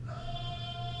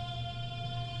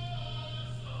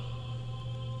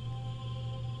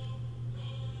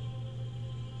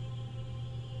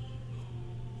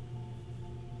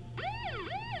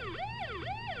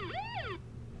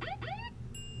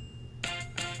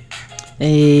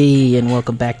Hey, and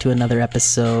welcome back to another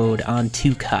episode on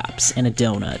Two Cops and a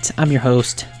Donut. I'm your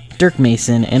host, Dirk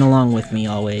Mason, and along with me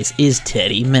always is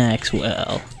Teddy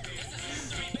Maxwell.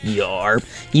 Yarp.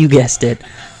 You guessed it.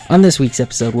 On this week's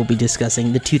episode, we'll be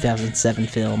discussing the 2007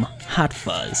 film Hot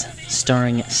Fuzz,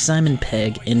 starring Simon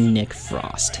Pegg and Nick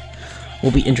Frost.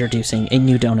 We'll be introducing a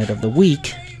new donut of the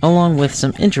week, along with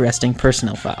some interesting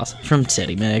personnel files from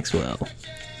Teddy Maxwell.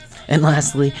 And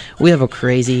lastly, we have a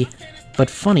crazy but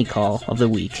funny call of the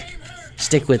week.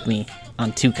 Stick with me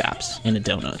on Two Cops and a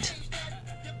Donut.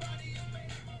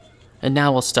 And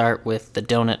now we'll start with the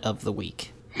donut of the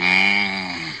week.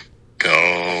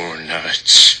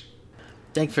 Donuts.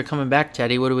 Thanks for coming back,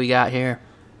 Teddy. What do we got here?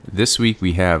 This week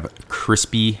we have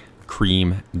Krispy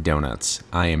Kreme donuts.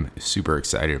 I am super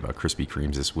excited about Krispy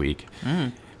Kremes this week.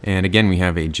 And again, we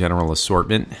have a general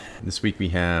assortment. This week we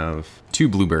have 2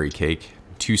 blueberry cake,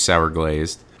 2 sour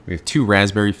glazed. We have 2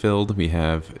 raspberry filled. We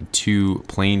have 2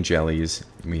 plain jellies.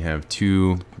 We have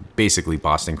 2 basically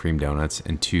Boston cream donuts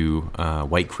and 2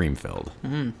 white cream filled.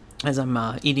 As I'm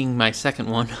eating my second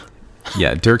one.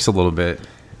 Yeah, Dirk's a little bit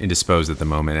indisposed at the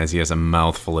moment as he has a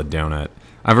mouthful of donut.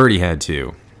 I've already had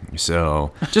 2.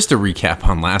 So just to recap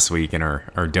on last week and our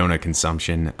donut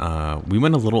consumption, we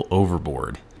went a little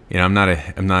overboard. You know, I'm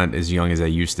not as young as I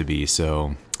used to be,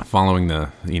 so following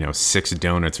the 6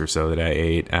 donuts or so that I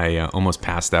ate, I almost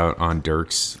passed out on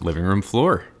Dirk's living room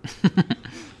floor.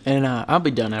 And I'll be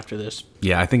done after this.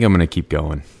 Yeah, I think I'm gonna keep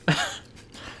going.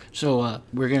 So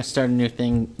we're going to start a new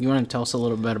thing. You want to tell us a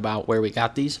little bit about where we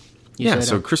got these?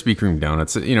 So Krispy Kreme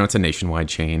donuts, it's a nationwide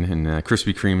chain, and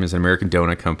Krispy Kreme is an American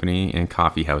donut company and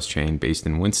coffee house chain based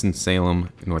in Winston-Salem,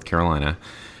 North Carolina.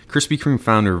 Krispy Kreme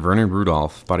founder Vernon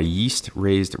Rudolph bought a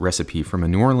yeast-raised recipe from a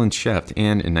New Orleans chef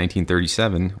and, in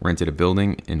 1937, rented a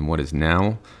building in what is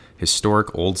now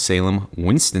historic Old Salem,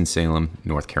 Winston-Salem,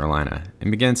 North Carolina,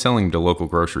 and began selling to local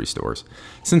grocery stores.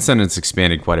 Since then, it's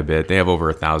expanded quite a bit. They have over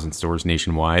 1,000 stores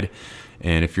nationwide,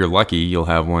 and if you're lucky, you'll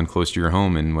have one close to your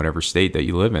home in whatever state that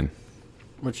you live in.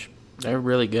 Which, they're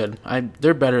really good.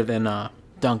 They're better than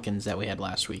Dunkin's that we had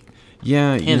last week.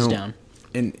 Yeah, Hands down.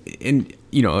 And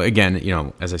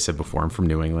again, as I said before, I'm from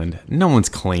New England. No one's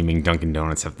claiming Dunkin'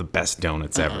 Donuts have the best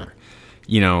donuts ever.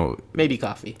 Maybe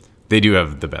coffee. They do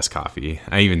have the best coffee.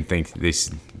 I even think they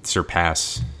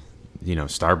surpass,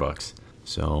 Starbucks.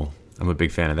 So I'm a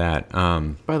big fan of that.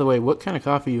 By the way, what kind of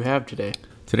coffee you have today?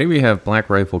 Today we have Black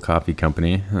Rifle Coffee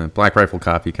Company. Black Rifle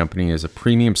Coffee Company is a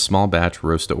premium small batch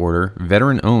roast-to-order,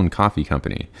 veteran-owned coffee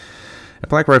company. At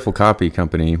Black Rifle Coffee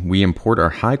Company, we import our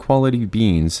high-quality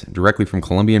beans directly from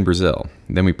Colombia and Brazil.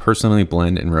 Then we personally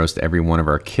blend and roast every one of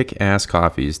our kick-ass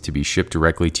coffees to be shipped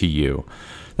directly to you.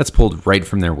 That's pulled right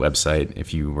from their website,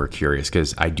 if you were curious,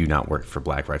 because I do not work for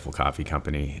Black Rifle Coffee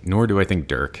Company, nor do I think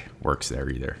Dirk works there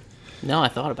either. No, I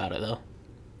thought about it, though.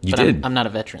 You did? I'm not a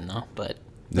veteran, though, but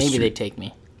That's maybe true. they'd take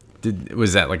me.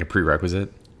 Was that like a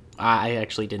prerequisite? I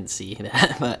actually didn't see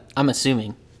that, but I'm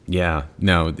assuming. Yeah,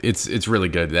 no, it's really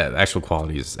good. That actual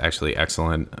quality is actually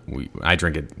excellent. I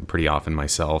drink it pretty often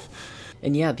myself.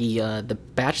 And yeah, the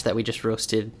batch that we just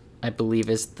roasted, I believe,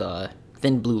 is the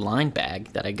Thin Blue Line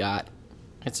bag that I got.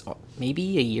 It's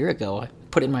maybe a year ago. I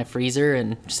put it in my freezer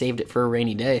and saved it for a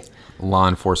rainy day. Law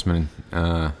enforcement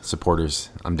supporters,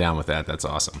 I'm down with that. That's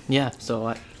awesome. Yeah,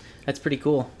 so that's pretty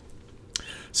cool.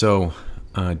 So,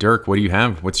 Dirk, what do you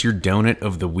have? What's your donut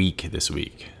of the week this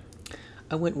week?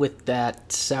 I went with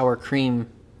that sour cream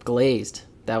glazed.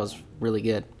 That was really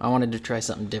good. I wanted to try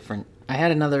something different. I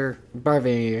had another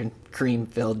Bavarian cream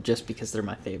filled just because they're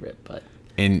my favorite, but...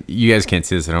 And you guys can't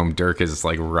see this at home. Dirk is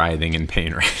like writhing in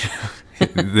pain right now.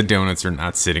 The donuts are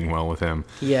not sitting well with him.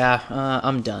 Yeah,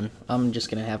 I'm done. I'm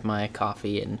just going to have my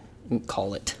coffee and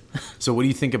call it. So what do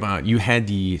you think about... You had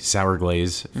the sour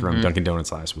glaze from Dunkin'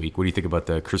 Donuts last week. What do you think about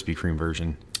the Krispy Kreme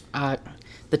version?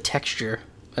 The texture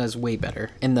is way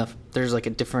better. And there's like a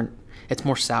different... It's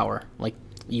more sour. Like,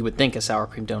 you would think a sour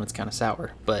cream donut's kind of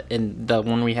sour. But in the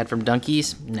one we had from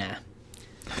Dunkies, nah.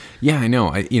 Yeah, I know.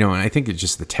 And I think it's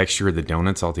just the texture of the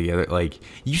donuts altogether. Like,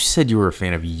 you said you were a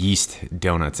fan of yeast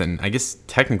donuts, and I guess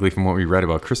technically from what we read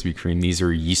about Krispy Kreme, these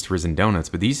are yeast-risen donuts,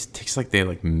 but these taste like they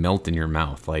like melt in your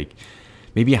mouth. Like,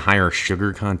 maybe a higher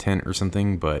sugar content or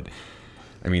something, but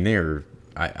I mean, they are,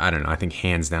 I don't know, I think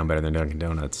hands down better than Dunkin'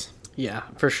 Donuts. Yeah,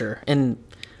 for sure. And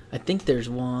I think there's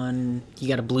one, you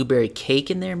got a blueberry cake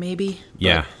in there maybe?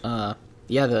 Yeah. But,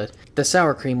 yeah, the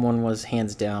sour cream one was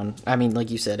hands down. I mean, like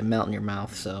you said, it melted in your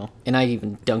mouth, so. And I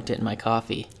even dunked it in my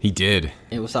coffee. He did.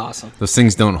 It was awesome. Those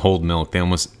things don't hold milk. They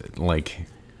almost, like,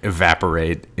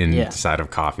 evaporate inside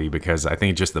of coffee because I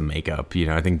think just the makeup,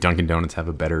 I think Dunkin' Donuts have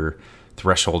a better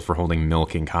threshold for holding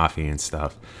milk in coffee and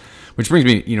stuff. Which brings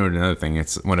me, to another thing.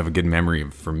 It's one of a good memory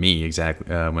for me, exactly.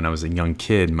 When I was a young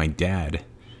kid, my dad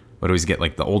would always get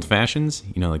like the old fashions,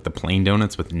 like the plain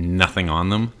donuts with nothing on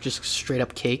them. Just straight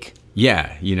up cake?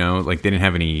 Yeah, like they didn't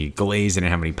have any glaze, they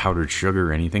didn't have any powdered sugar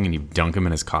or anything, and you dunk them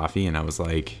in his coffee. And I was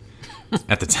like,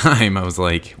 at the time, I was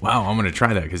like, wow, I'm going to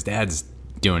try that because Dad's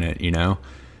doing it,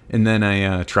 And then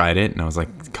I tried it, and I was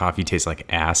like, coffee tastes like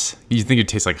ass. You think it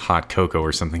tastes like hot cocoa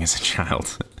or something as a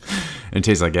child. It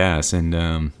tastes like ass.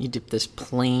 And you dip this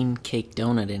plain cake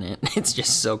donut in it. It's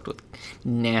just soaked with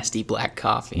nasty black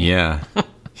coffee. Yeah.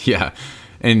 Yeah.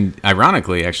 And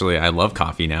ironically, actually, I love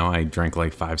coffee now. I drink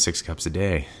like 5-6 cups a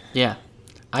day. Yeah,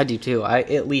 I do too. I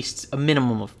at least a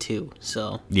minimum of 2.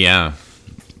 So yeah,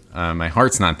 my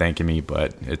heart's not thanking me,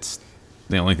 but it's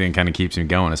the only thing that kind of keeps me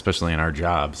going, especially in our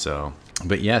job. So,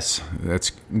 but yes,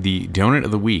 that's the donut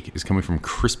of the week is coming from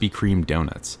Krispy Kreme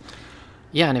donuts.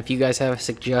 Yeah, and if you guys have a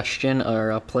suggestion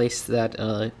or a place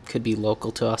that could be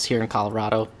local to us here in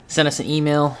Colorado, send us an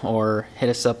email or hit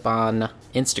us up on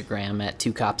Instagram at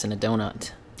 2 Cops and a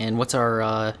Donut. And what's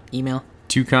our email?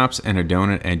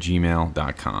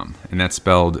 2copsandadonut@gmail.com. And that's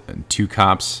spelled 2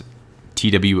 cops,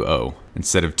 TWO,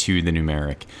 instead of 2, the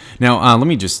numeric. Now, let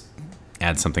me just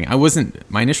add something.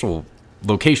 My initial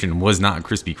location was not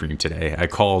Krispy Kreme today. I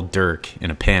called Dirk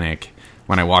in a panic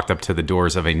when I walked up to the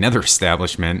doors of another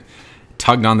establishment,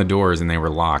 tugged on the doors, and they were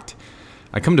locked.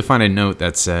 I come to find a note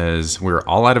that says, we're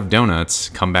all out of donuts,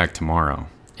 come back tomorrow.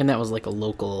 And that was like a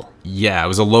local... Yeah, it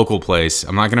was a local place.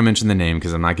 I'm not going to mention the name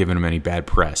because I'm not giving them any bad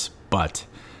press, but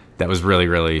that was really,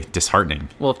 really disheartening.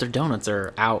 Well, if their donuts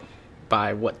are out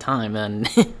by what time, then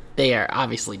they are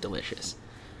obviously delicious.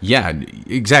 Yeah,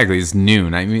 exactly. It's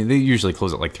noon. I mean, they usually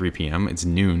close at like 3 p.m. It's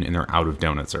noon, and they're out of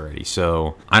donuts already.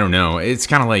 So, I don't know. It's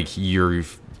kind of like you're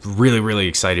really, really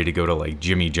excited to go to like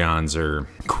Jimmy John's or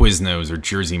Quiznos or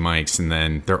Jersey Mike's, and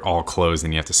then they're all closed,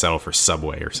 and you have to settle for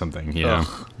Subway or something,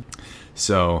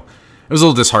 So, it was a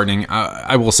little disheartening.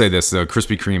 I will say this, though.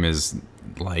 Krispy Kreme is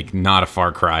like not a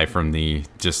far cry from the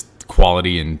just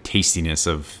quality and tastiness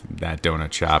of that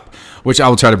donut shop, which I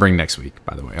will try to bring next week,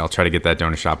 by the way. I'll try to get that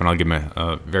donut shop, and I'll give them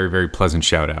a very, very pleasant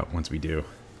shout out once we do.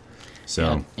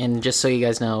 So, yeah, and just so you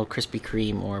guys know, Krispy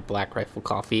Kreme or Black Rifle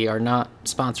Coffee are not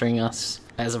sponsoring us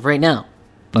as of right now.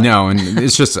 But. No, and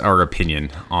it's just our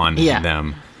opinion on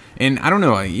them. And I don't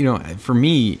know, for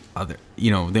me,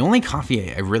 the only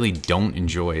coffee I really don't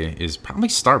enjoy is probably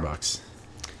Starbucks.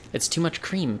 It's too much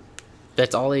cream.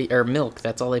 That's all milk.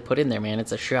 That's all they put in there, man.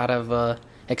 It's a shot of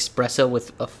espresso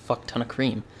with a fuck ton of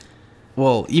cream.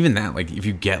 Well, even that, like, if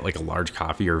you get, like, a large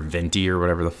coffee or venti or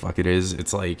whatever the fuck it is,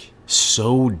 it's, like,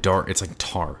 so dark. It's like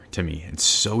tar to me. It's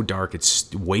so dark.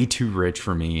 It's way too rich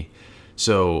for me.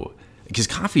 So, because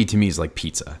coffee to me is like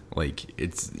pizza. Like,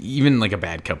 it's, even, like, a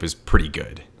bad cup is pretty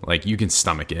good. Like, you can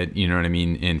stomach it, you know what I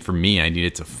mean? And for me, I need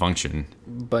it to function.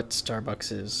 But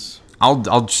Starbucks is...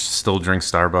 I'll still drink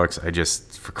Starbucks. I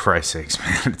just, for Christ's sakes,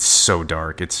 man, it's so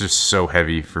dark. It's just so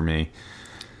heavy for me.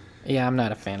 Yeah, I'm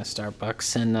not a fan of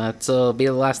Starbucks, and it'll be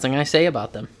the last thing I say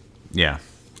about them. Yeah,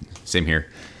 same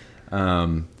here.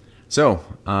 So,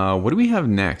 what do we have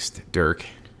next, Dirk?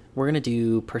 We're going to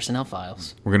do personnel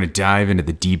files. We're going to dive into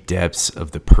the deep depths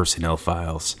of the personnel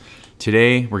files.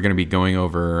 Today, we're going to be going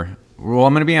over... Well,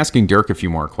 I'm going to be asking Dirk a few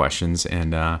more questions,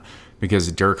 and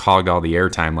because Dirk hogged all the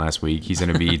airtime last week, he's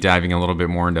going to be diving a little bit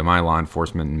more into my law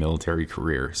enforcement and military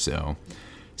career. So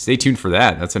stay tuned for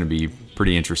that. That's going to be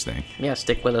pretty interesting. Yeah,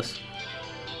 stick with us.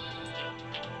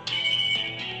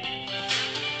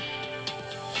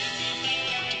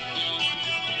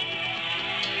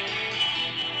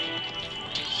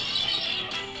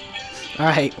 All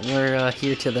right, we're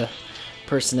here to the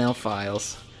personnel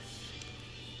files.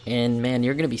 And, man,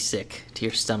 you're going to be sick to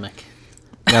your stomach.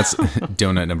 That's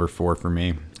donut number 4 for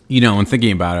me. And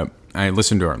thinking about it, I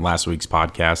listened to our last week's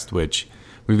podcast, which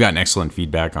we've gotten excellent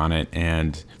feedback on it.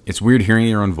 And it's weird hearing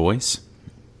your own voice,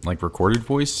 like recorded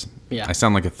voice. Yeah. I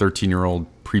sound like a 13-year-old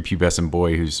prepubescent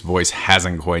boy whose voice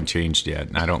hasn't quite changed yet.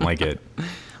 And I don't like it.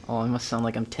 Oh, I must sound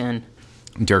like I'm 10.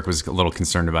 Dirk was a little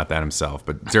concerned about that himself.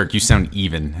 But, Dirk, you sound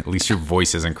even. At least your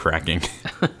voice isn't cracking.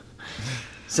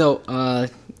 So,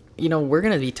 we're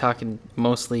going to be talking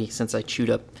mostly, since I chewed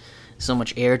up so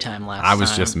much airtime last time. I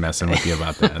was just messing with you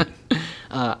about that.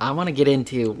 I want to get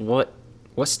into what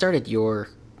started your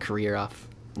career off.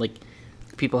 Like,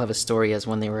 people have a story as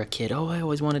when they were a kid. Oh, I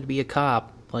always wanted to be a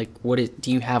cop. Like,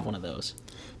 do you have one of those?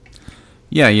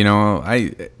 Yeah,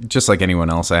 I just like anyone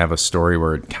else, I have a story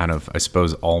where it kind of, I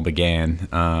suppose, all began.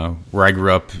 Where I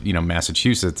grew up,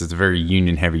 Massachusetts, it's a very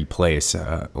union-heavy place.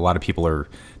 A lot of people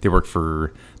they work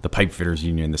for the pipe fitters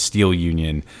union, the steel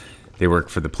union. They work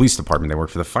for the police department. They work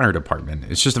for the fire department.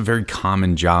 It's just a very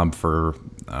common job for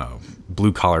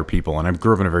blue collar people. And I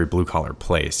grew up in a very blue collar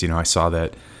place. I saw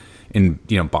that in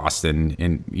Boston,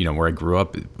 and where I grew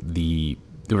up,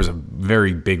 there was a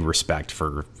very big respect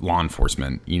for law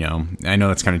enforcement. I know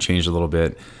that's kind of changed a little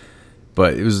bit,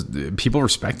 but people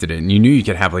respected it, and you knew you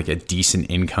could have like a decent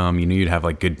income. You knew you'd have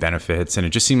like good benefits, and it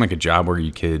just seemed like a job where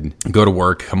you could go to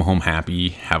work, come home happy,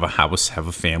 have a house, have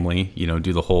a family,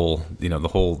 do the whole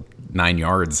 9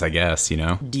 yards, I guess.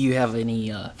 Do you have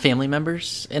any family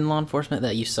members in law enforcement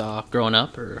that you saw growing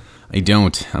up, or? I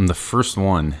don't. I'm the first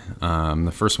one.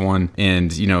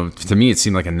 And to me, it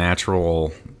seemed like a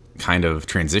natural kind of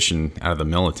transition out of the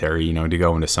military, to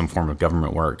go into some form of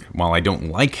government work. While I don't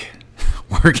like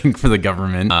working for the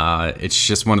government, it's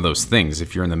just one of those things.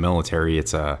 If you're in the military,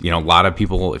 it's a lot of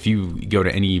people, if you go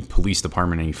to any police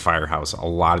department, any firehouse, a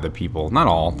lot of the people, not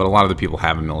all, but a lot of the people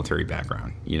have a military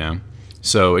background,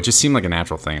 So it just seemed like a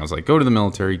natural thing. I was like, go to the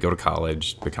military, go to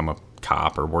college, become a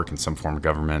cop, or work in some form of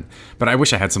government. But I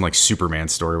wish I had some like Superman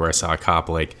story where I saw a cop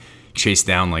like chase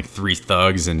down like 3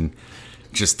 thugs and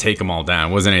just take them all down.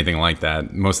 It wasn't anything like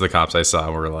that. Most of the cops I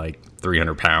saw were like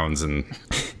 300 pounds and,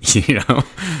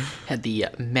 Had the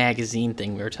magazine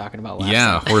thing we were talking about last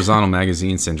time. Horizontal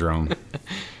magazine syndrome.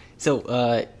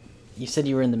 So you said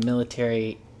you were in the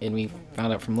military, and we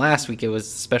found out from last week it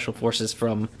was special forces.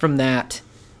 From that,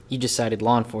 you decided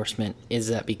law enforcement. Is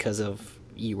that because of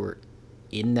you were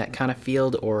in that kind of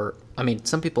field? Or,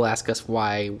 some people ask us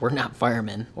why we're not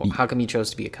firemen. Well, how come you chose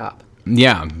to be a cop?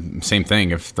 Yeah, same thing.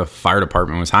 If the fire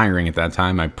department was hiring at that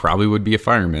time, I probably would be a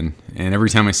fireman. And every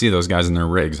time I see those guys in their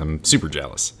rigs, I'm super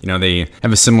jealous. They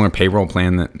have a similar payroll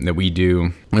plan that we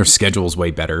do. Their schedule's way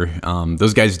better.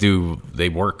 Those guys they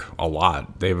work a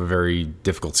lot. They have a very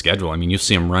difficult schedule. You'll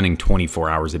see them running 24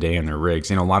 hours a day in their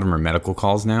rigs. A lot of them are medical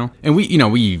calls now. And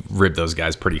we rib those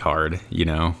guys pretty hard.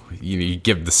 You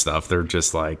give the stuff. They're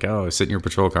just like, oh, sit in your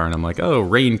patrol car. And I'm like, oh,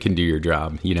 Rain can do your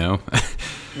job,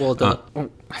 Well,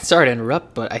 sorry to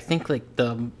interrupt, but I think like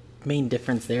the main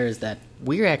difference there is that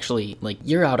we're actually like,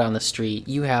 you're out on the street.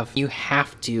 You have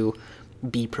to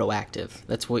be proactive.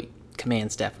 That's what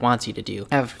command staff wants you to do.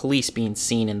 Have police being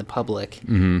seen in the public,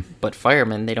 but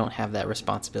firemen, they don't have that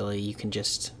responsibility. You can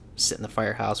just sit in the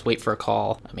firehouse, wait for a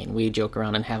call. We joke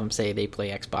around and have them say they play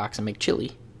Xbox and make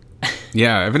chili.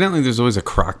 Yeah, evidently there's always a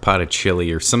crock pot of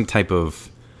chili or some type of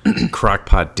crock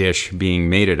pot dish being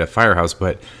made at a firehouse,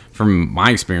 but from my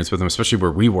experience with them, especially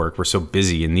where we work, we're so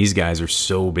busy, and these guys are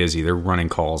so busy. They're running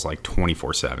calls like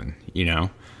 24/7,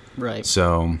 Right.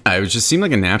 So it just seemed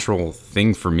like a natural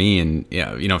thing for me. And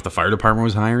yeah, if the fire department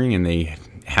was hiring and they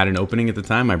had an opening at the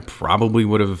time, I probably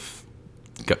would have,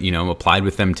 applied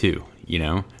with them too.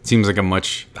 It seems like a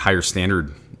much higher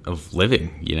standard of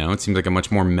living. It seems like a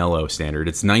much more mellow standard.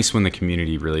 It's nice when the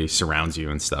community really surrounds you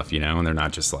and stuff, and they're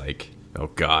not just like, oh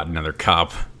God, another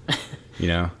cop,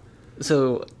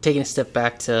 So taking a step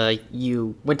back to,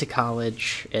 you went to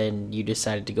college and you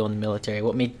decided to go in the military.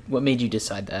 What made you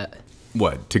decide that?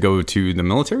 What, to go to the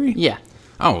military? Yeah.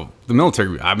 Oh, the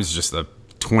military. I was just a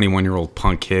 21-year-old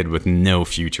punk kid with no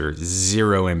future,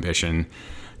 zero ambition,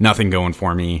 nothing going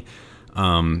for me.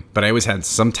 But I always had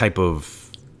some type of,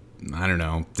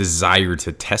 desire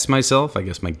to test myself. I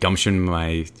guess my gumption,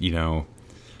 I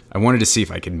wanted to see if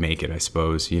I could make it, I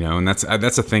suppose, and that's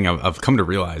a thing I've come to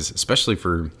realize, especially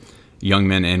for young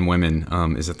men and women,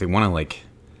 is that they want to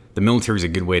the military is a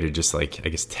good way to just I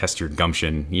guess test your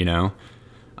gumption,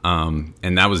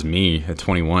 and that was me at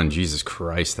 21. Jesus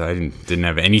Christ, I didn't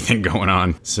have anything going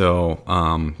on. So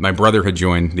my brother had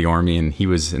joined the Army, and he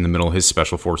was in the middle of his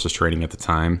special forces training at the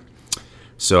time.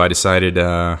 So I decided,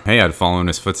 hey, I'd follow in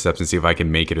his footsteps and see if I could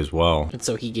make it as well. And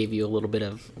so he gave you a little bit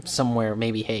of somewhere,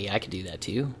 maybe, hey, I could do that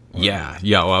too. Or... Yeah.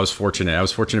 Well, I was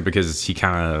fortunate. because he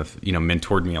kind of,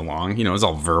 mentored me along. It was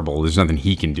all verbal. There's nothing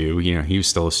he can do. He was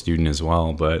still a student as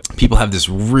well. But people have this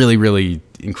really, really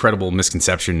incredible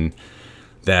misconception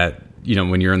that,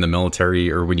 when you're in the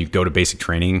military or when you go to basic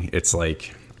training, it's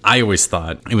like, I always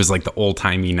thought it was like the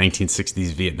old-timey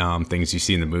 1960s Vietnam things you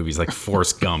see in the movies, like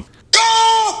Forrest Gump.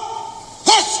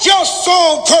 What's your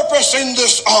sole purpose in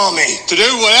this army? To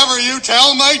do whatever you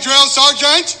tell me, Drill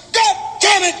Sergeant. God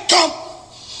damn it, Gump!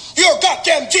 You're a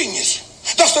goddamn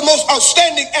genius. That's the most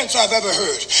outstanding answer I've ever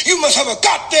heard. You must have a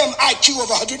goddamn IQ of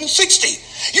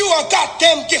 160. You are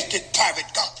goddamn gifted,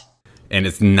 Private Gump. And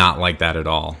it's not like that at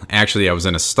all. Actually, I was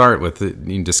going to start with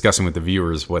discussing with the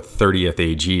viewers what 30th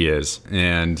AG is.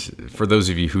 And for those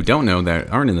of you who don't know that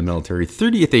aren't in the military,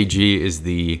 30th AG is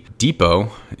the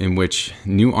depot in which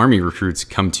new Army recruits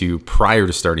come to prior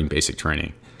to starting basic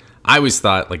training. I always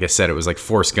thought, like I said, it was like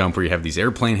Forrest Gump, where you have these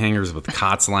airplane hangars with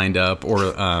cots lined up,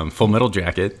 or Full Metal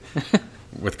Jacket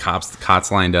with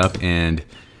cots lined up, and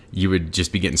you would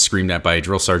just be getting screamed at by a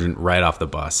drill sergeant right off the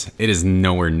bus. It is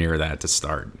nowhere near that to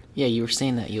start. Yeah, you were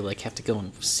saying that you like have to go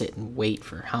and sit and wait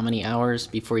for how many hours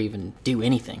before you even do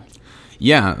anything?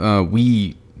 Yeah,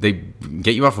 they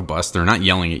get you off a bus. They're not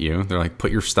yelling at you. They're like,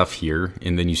 put your stuff here,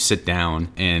 and then you sit down.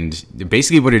 And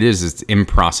basically what it is in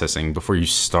processing before you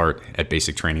start at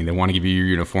basic training. They want to give you your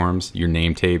uniforms, your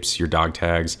name tapes, your dog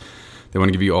tags. They want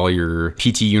to give you all your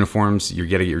PT uniforms. You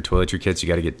got to get your toiletry kits. You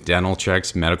got to get dental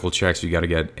checks, medical checks.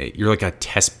 You're like a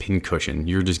test pincushion.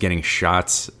 You're just getting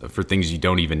shots for things you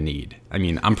don't even need. I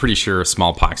mean, I'm pretty sure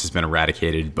smallpox has been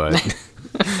eradicated, but...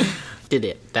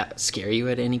 Did that scare you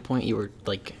at any point? You were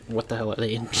like, what the hell are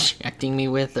they injecting me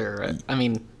with? Or, I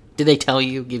mean, did they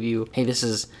give you, hey, this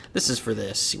is for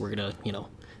this. We're going to,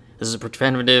 this is a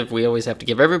preventative. We always have to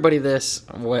give everybody this.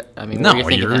 What? I mean, no, what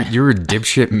are you thinking? You're a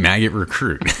dipshit maggot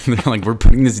recruit. They're like, we're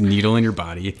putting this needle in your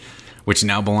body, which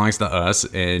now belongs to us,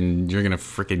 and you're gonna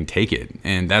freaking take it.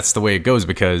 And that's the way it goes,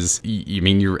 because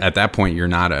you're at that point,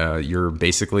 you're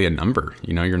basically a number.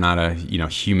 You're not a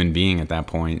human being at that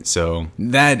point. So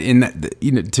that's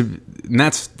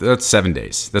 7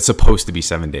 days. That's supposed to be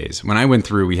 7 days. When I went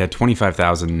through, we had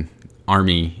 25,000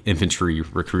 Army infantry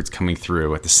recruits coming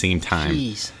through at the same time.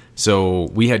 Jeez. So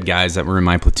we had guys that were in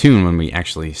my platoon when we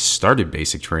actually started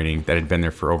basic training that had been there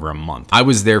for over a month. I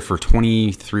was there for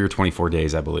 23 or 24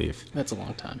 days, I believe. That's a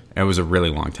long time. It was a really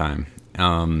long time.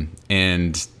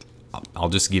 And I'll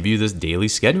just give you this daily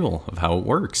schedule of how it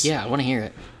works. Yeah, I want to hear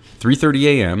it. 3:30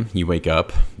 a.m., you wake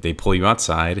up, they pull you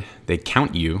outside, they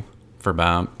count you for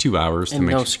about 2 hours. And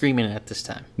no screaming at this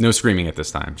time. No screaming at this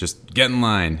time. Just get in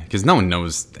line, because no one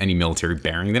knows any military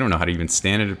bearing. They don't know how to even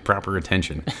stand at proper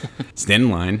attention. Stand in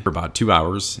line for about 2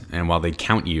 hours, and while they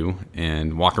count you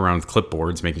and walk around with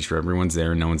clipboards, making sure everyone's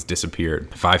there and no one's disappeared.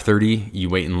 5:30, you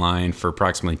wait in line for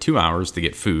approximately 2 hours to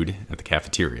get food at the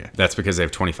cafeteria. That's because they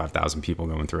have 25,000 people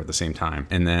going through at the same time.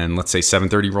 And then let's say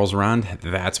 7:30 rolls around.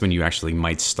 That's when you actually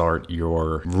might start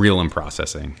your real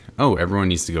processing. Oh, everyone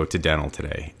needs to go to dental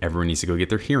today. Everyone needs to go get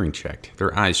their hearing checked,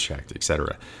 their eyes checked,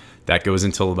 etc. That goes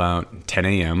until about 10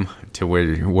 a.m. to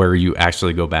where you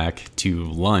actually go back to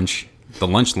lunch, the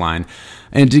lunch line.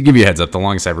 And to give you a heads up, the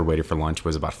longest I ever waited for lunch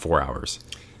was about 4 hours.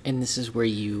 And this is where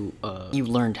you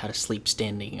learned how to sleep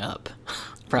standing up,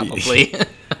 probably.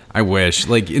 I wish.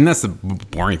 And that's the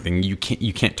boring thing. You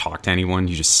can't talk to anyone.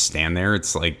 You just stand there.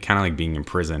 It's like kind of like being in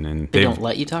prison. And they don't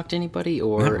let you talk to anybody,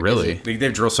 or not really. They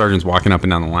have drill sergeants walking up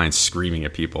and down the line screaming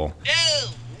at people. Do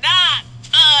not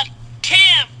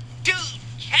attempt to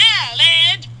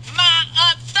challenge my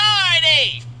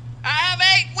authority. I have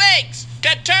 8 weeks to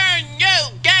turn you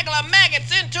gaggle of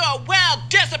maggots into a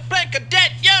well-disciplined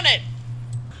cadet unit.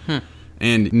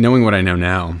 And knowing what I know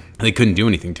now, they couldn't do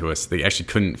anything to us. They actually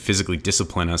couldn't physically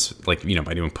discipline us, by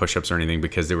doing push-ups or anything,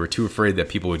 because they were too afraid that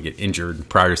people would get injured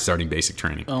prior to starting basic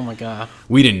training. Oh my God.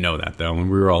 We didn't know that, though,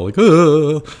 and we were all like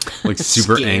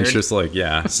super Scared. anxious,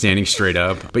 standing straight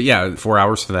up. But yeah, 4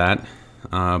 hours for that.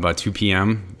 About 2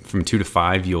 p.m., from 2 to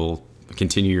 5, you'll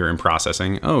continue your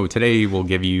processing. Oh, today we'll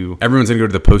give you... Everyone's going to go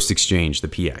to the post exchange, the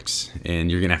PX,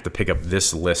 and you're going to have to pick up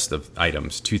this list of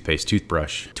items: toothpaste,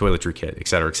 toothbrush, toiletry kit,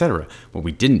 etc., etc. What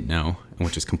we didn't know, and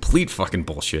which is complete fucking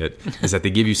bullshit, is that they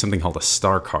give you something called a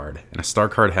star card. And a star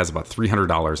card has about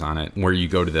 $300 on it, where you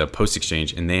go to the post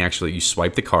exchange and you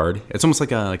swipe the card. It's almost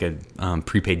like a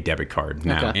prepaid debit card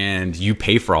now. Okay. And you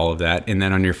pay for all of that, and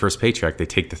then on your first paycheck, they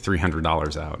take the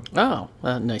 $300 out. Oh,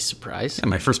 nice surprise. Yeah,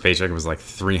 my first paycheck was like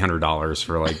 $300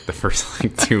 for the first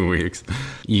 2 weeks.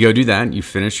 You go do that, you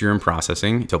finish your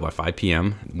processing until about 5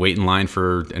 p.m., wait in line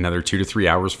for another 2 to 3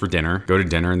 hours for dinner, go to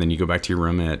dinner, and then you go back to your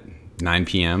room at 9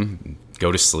 p.m.,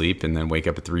 go to sleep, and then wake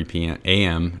up at 3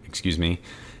 a.m.,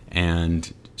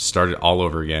 and start it all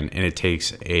over again. And it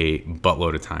takes a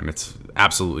buttload of time. It's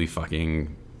absolutely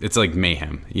it's like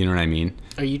mayhem. You know what I mean?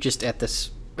 Are you just at this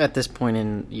point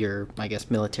in your, I guess,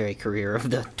 military career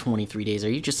of the 23 days, are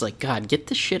you just like, God, get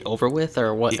this shit over with?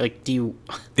 Or what?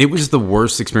 It was the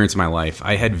worst experience of my life.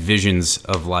 I had visions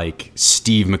of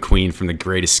Steve McQueen from The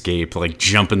Great Escape,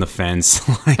 jumping the fence,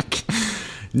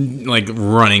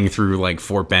 running through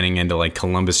Fort Benning into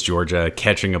Columbus, Georgia,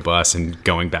 catching a bus and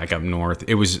going back up north.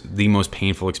 It was the most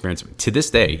painful experience to this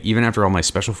day. Even after all my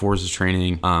special forces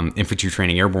training, infantry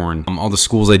training, airborne, all the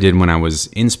schools I did when I was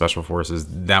in special forces,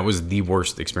 that was the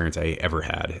worst experience I ever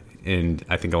had, and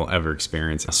I think I'll ever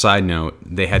experience. A side note,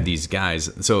 they had these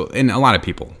guys, and a lot of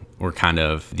people were kind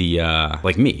of the,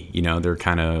 like me, they're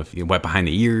kind of wet behind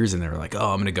the ears, and they're like,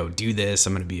 oh, I'm going to go do this.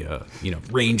 I'm going to be a,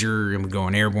 ranger. I'm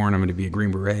going airborne. I'm going to be a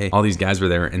Green Beret. All these guys were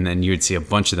there. And then you would see a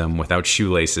bunch of them without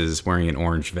shoelaces wearing an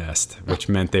orange vest, which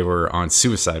meant they were on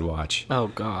suicide watch. Oh,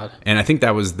 God. And I think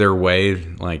that was their way,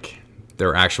 like,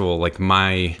 their actual, like,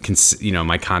 my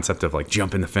concept of, like,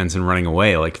 jumping the fence and running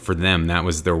away. Like, for them, that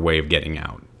was their way of getting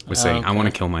out, was saying, I want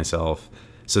to kill myself.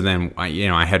 So then,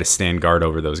 I had to stand guard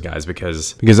over those guys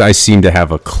because I seemed to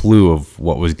have a clue of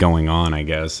what was going on, I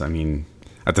guess. I mean,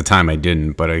 at the time I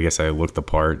didn't, but I guess I looked the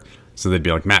part. So they'd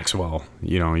be like, Maxwell,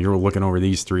 you're looking over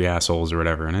these 3 assholes or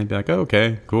whatever. And I'd be like, oh,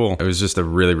 okay, cool. It was just a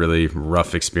really, really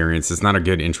rough experience. It's not a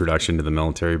good introduction to the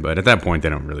military, but at that point, they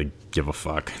don't really give a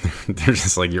fuck. They're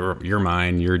just like, you're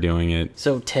mine, you're doing it.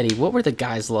 So, Teddy, what were the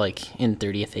guys like in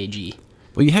 30th AG?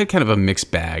 Well, you had kind of a mixed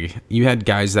bag. You had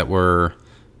guys that were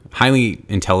highly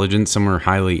intelligent, some were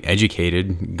highly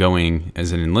educated, going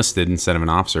as an enlisted instead of an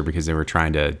officer because they were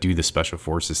trying to do the special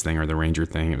forces thing or the ranger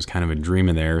thing. It was kind of a dream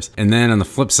of theirs. And then on the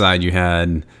flip side, you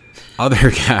had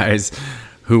other guys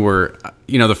who were,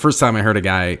 the first time I heard a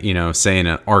guy, say in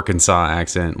an Arkansas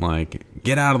accent, like,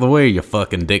 get out of the way, you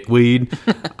fucking dickweed.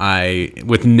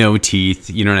 With no teeth,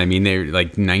 you know what I mean? They're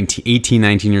like 18,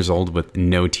 19 years old with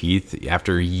no teeth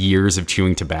after years of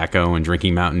chewing tobacco and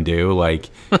drinking Mountain Dew. Like,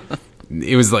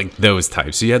 it was like those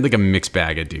types. So you had like a mixed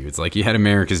bag of dudes. Like you had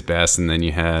America's Best and then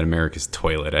you had America's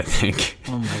Toilet, I think.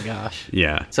 Oh my gosh.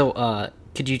 Yeah. So,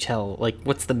 could you tell, like,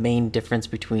 what's the main difference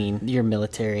between your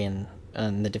military and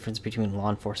the difference between law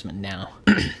enforcement now?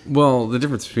 Well, the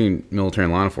difference between military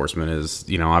and law enforcement is,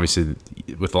 obviously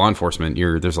with law enforcement,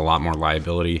 there's a lot more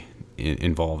liability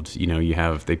involved.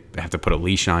 They have to put a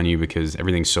leash on you because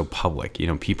everything's so public.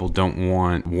 People don't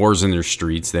want wars in their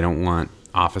streets. They don't want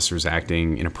officers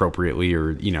acting inappropriately or,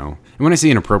 and when I say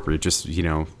inappropriate, just,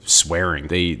 swearing.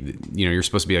 You're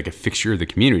supposed to be like a fixture of the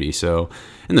community. So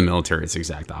in the military, it's the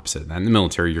exact opposite of that. In the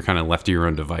military, you're kind of left to your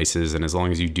own devices. And as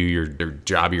long as you do your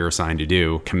job you're assigned to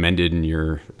do, commended and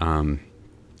you're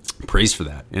praised for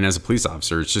that. And as a police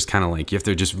officer, it's just kind of like you have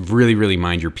to just really, really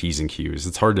mind your P's and Q's.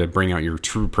 It's hard to bring out your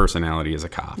true personality as a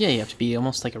cop. Yeah, you have to be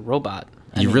almost like a robot.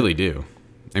 You really do.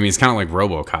 I mean, it's kind of like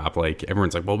RoboCop. Like,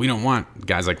 everyone's like, well, we don't want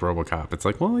guys like RoboCop. It's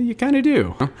like, well, you kind of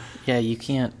do. Yeah, you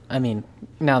can't. I mean,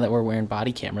 now that we're wearing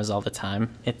body cameras all the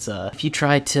time, it's, if you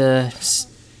talk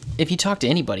to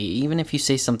anybody, even if you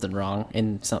say something wrong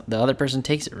and the other person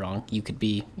takes it wrong, you could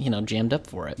be, jammed up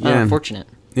for it. Yeah. Unfortunate.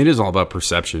 It is all about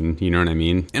perception, you know what I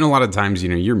mean? And a lot of times,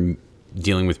 you're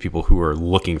dealing with people who are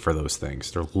looking for those things.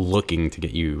 They're looking to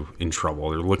get you in trouble.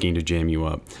 They're looking to jam you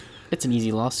up. It's an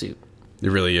easy lawsuit. It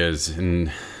really is.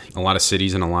 And a lot of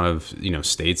cities and a lot of,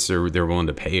 states, they're willing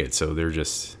to pay it. So they're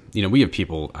just, we have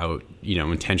people out,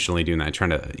 intentionally doing that, trying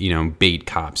to, bait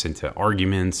cops into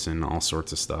arguments and all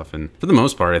sorts of stuff. And for the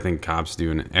most part, I think cops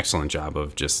do an excellent job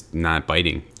of just not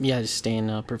biting. Yeah, just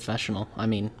staying professional. I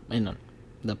mean, in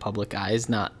the public eyes,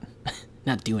 not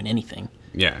doing anything.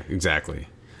 Yeah, exactly.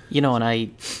 And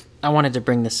I wanted to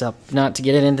bring this up, not to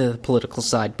get it into the political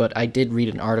side, but I did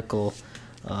read an article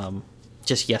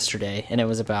just yesterday, and it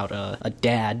was about a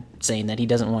dad saying that he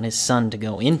doesn't want his son to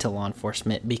go into law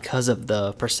enforcement because of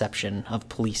the perception of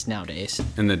police nowadays.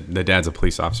 And the dad's a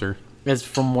police officer? As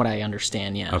from what I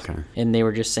understand, yeah. Okay. And they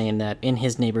were just saying that in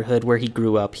his neighborhood where he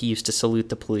grew up, he used to salute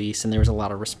the police, and there was a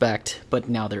lot of respect, but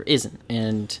now there isn't.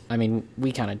 And, I mean,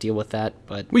 we kind of deal with that,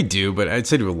 but... We do, but I'd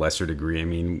say to a lesser degree. I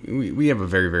mean, we have a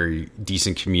very, very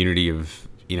decent community of,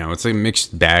 it's a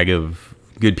mixed bag of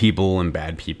good people and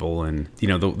bad people, and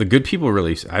the good people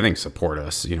really, I think, support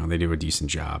us. They do a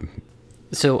decent job.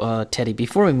 So Teddy,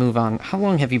 before we move on, how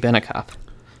long have you been a cop?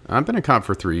 I've been a cop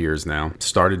for 3 years now.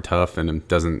 Started tough and it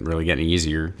doesn't really get any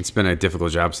easier. It's been a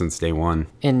difficult job since day one.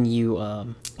 And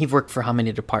you've worked for how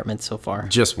many departments so far?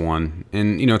 Just one.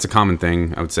 And it's a common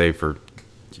thing, I would say, for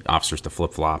officers to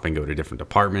flip-flop and go to different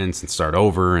departments and start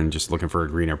over and just looking for a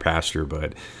greener pasture.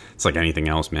 But it's like anything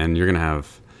else, man. You're gonna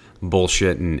have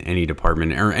bullshit in any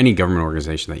department or any government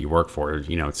organization that you work for.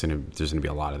 There's gonna be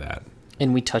a lot of that.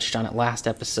 And we touched on it last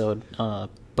episode,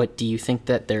 but do you think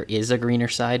that there is a greener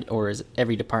side, or is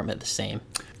every department the same?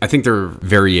 I think there are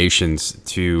variations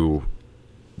to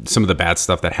some of the bad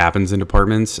stuff that happens in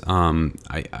departments.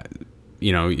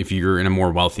 If you're in a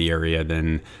more wealthy area,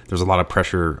 then there's a lot of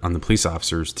pressure on the police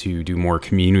officers to do more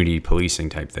community policing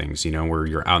type things, where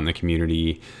you're out in the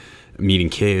community, meeting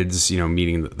kids,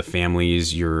 meeting the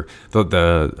families. The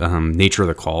nature of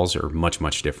the calls are much,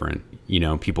 much different.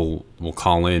 People will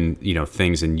call in,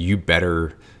 things, and you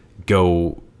better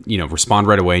go, respond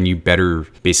right away, and you better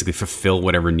basically fulfill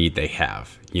whatever need they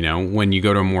have. You know, when you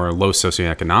go to a more low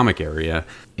socioeconomic area,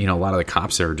 you know, a lot of the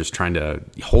cops are just trying to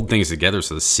hold things together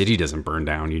so the city doesn't burn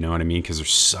down, you know what I mean? Because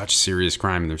there's such serious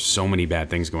crime and there's so many bad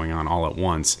things going on all at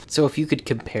once. So if you could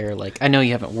compare, like, I know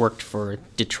you haven't worked for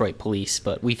Detroit police,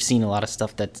 but we've seen a lot of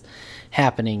stuff that's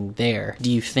happening there. Do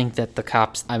you think that the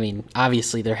cops, I mean,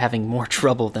 obviously they're having more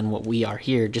trouble than what we are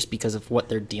here just because of what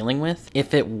they're dealing with?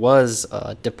 If it was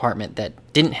a department that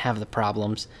didn't have the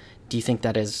problems, do you think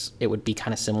it would be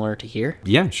kind of similar to here?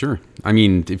 Yeah, sure. I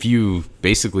mean, if you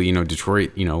basically, you know,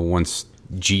 Detroit, you know, once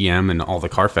GM and all the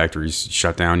car factories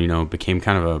shut down, you know, became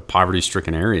kind of a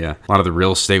poverty-stricken area. A lot of the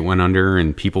real estate went under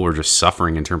and people were just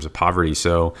suffering in terms of poverty.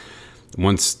 So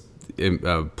once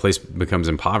a place becomes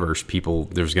impoverished,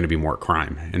 there's going to be more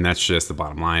crime. And that's just the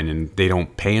bottom line. And they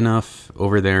don't pay enough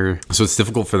over there. So it's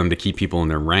difficult for them to keep people in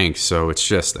their ranks. So it's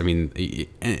just, I mean,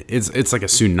 it's like a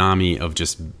tsunami of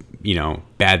just, you know,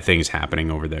 bad things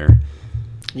happening over there.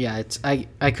 Yeah, I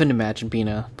couldn't imagine being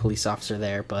a police officer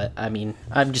there, but I mean,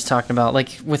 I'm just talking about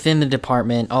like within the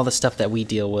department, all the stuff that we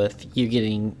deal with. You're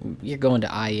going to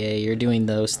IA, you're doing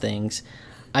those things.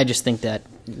 I just think that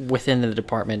within the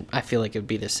department, I feel like it would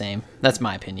be the same. That's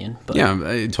my opinion. But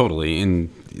yeah, totally.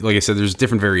 And like I said, there's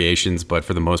different variations, but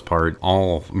for the most part,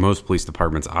 most police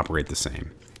departments operate the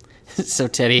same. So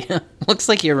Teddy, looks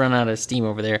like you're running out of steam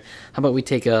over there. How about we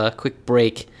take a quick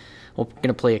break? We're going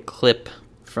to play a clip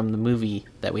from the movie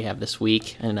that we have this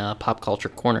week in Pop Culture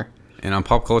Corner. And on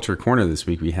Pop Culture Corner this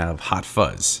week, we have Hot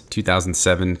Fuzz,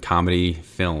 2007 comedy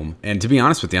film. And to be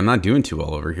honest with you, I'm not doing too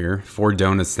well over here. 4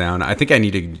 donuts down. I think I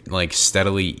need to like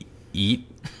steadily eat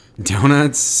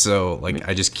donuts. So like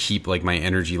I just keep like my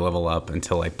energy level up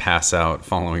until I pass out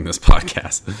following this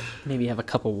podcast. Maybe have a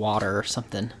cup of water or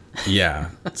something. Yeah.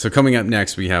 So coming up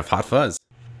next, we have Hot Fuzz.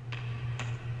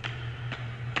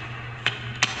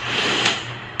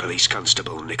 Police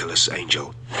Constable Nicholas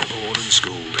Angel, born and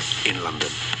schooled in London,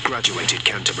 graduated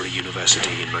Canterbury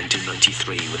University in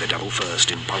 1993 with a double first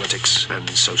in politics and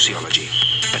sociology,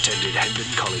 attended Hendon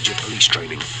College of Police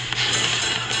Training,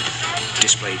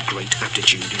 displayed great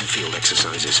aptitude in field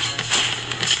exercises,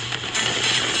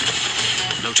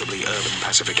 notably urban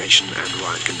pacification and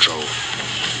riot control,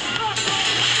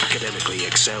 academically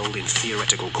excelled in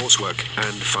theoretical coursework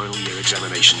and final year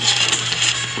examinations,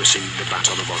 received the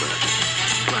Baton of Honor,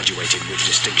 graduated with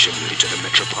distinction into the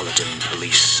Metropolitan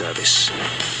Police Service,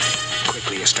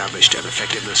 quickly established an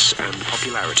effectiveness and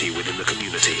popularity within the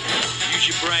community. Use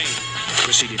your brain.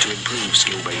 Proceeded to improve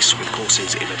skill base with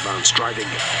courses in advanced driving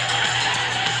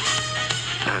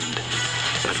and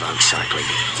advanced cycling.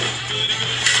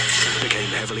 Became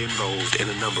heavily involved in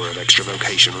a number of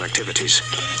extra-vocational activities.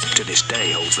 To this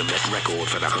day holds the Met record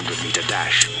for the 100-meter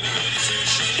dash.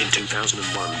 In 2001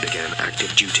 began active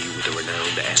duty with the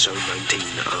renowned SO-19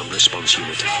 Armed Response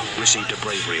Unit. Received a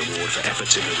Bravery Award for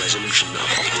efforts in the resolution of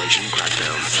Operation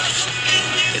Crackdown.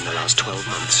 In the last 12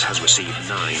 months has received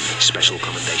 9 special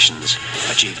commendations,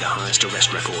 achieved the highest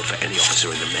arrest record for any officer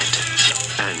in the Met,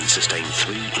 and sustained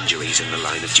 3 injuries in the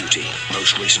line of duty,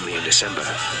 most recently in December,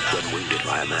 when wounded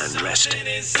by a man dressed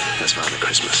as Father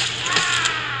Christmas.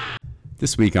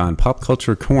 This week on Pop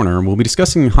Culture Corner, we'll be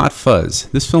discussing Hot Fuzz.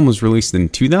 This film was released in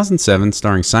 2007,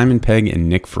 starring Simon Pegg and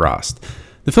Nick Frost.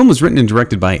 The film was written and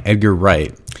directed by Edgar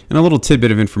Wright. And a little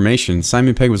tidbit of information,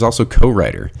 Simon Pegg was also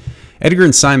co-writer. Edgar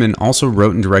and Simon also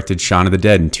wrote and directed Shaun of the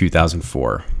Dead in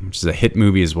 2004, which is a hit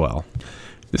movie as well.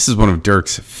 This is one of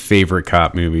Dirk's favorite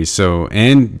cop movies.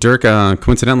 And Dirk,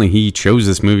 coincidentally, he chose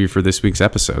this movie for this week's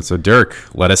episode. So Dirk,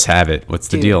 let us have it. What's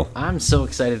the deal? I'm so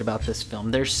excited about this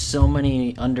film. There's so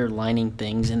many underlining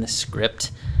things in the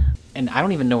script, and I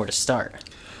don't even know where to start.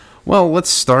 Well, let's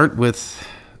start with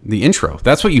the intro.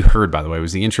 That's what you heard, by the way,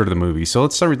 was the intro to the movie. So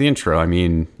let's start with the intro. I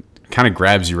mean, kind of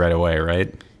grabs you right away,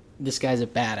 right? This guy's a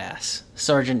badass.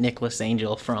 Sergeant Nicholas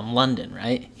Angel from London,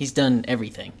 right? He's done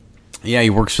everything. Yeah,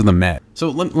 he works for the Met. So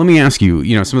let me ask you,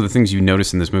 some of the things you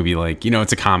notice in this movie, like,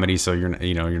 it's a comedy, so you're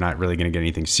not really going to get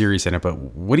anything serious in it, but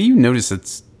what do you notice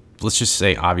that's, let's just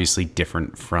say, obviously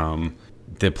different from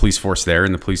the police force there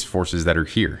and the police forces that are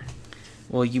here?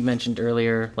 Well, you mentioned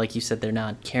earlier, like you said, they're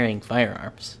not carrying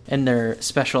firearms. And their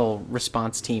special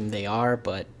response team, they are,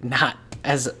 but not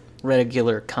as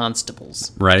regular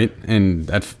constables. Right? And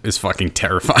that is fucking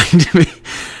terrifying to me.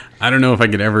 I don't know if I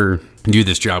could ever do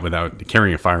this job without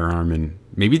carrying a firearm, and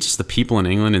maybe just the people in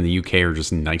England and the UK are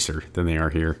just nicer than they are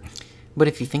here. But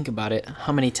if you think about it,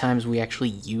 how many times we actually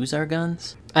use our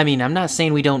guns? I mean, I'm not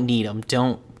saying we don't need them.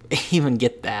 Don't even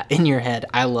get that in your head.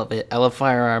 I love it. I love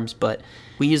firearms, but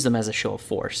we use them as a show of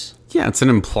force. Yeah, it's an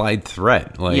implied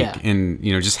threat. Yeah. And,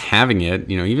 just having it,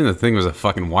 even if the thing was a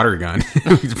fucking water gun,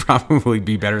 it would probably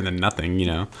be better than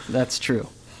nothing, That's true.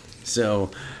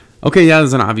 So, okay, yeah,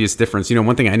 there's an obvious difference. You know,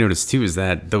 one thing I noticed too is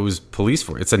that those police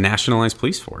force, it's a nationalized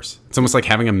police force. It's almost like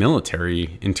having a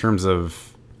military in terms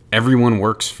of everyone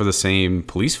works for the same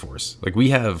police force. Like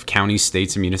we have counties,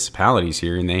 states, and municipalities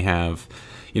here, and they have,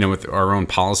 you know, with our own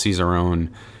policies, our own,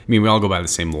 I mean, we all go by the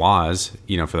same laws,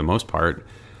 you know, for the most part,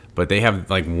 but they have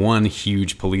like one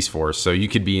huge police force. So you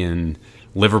could be in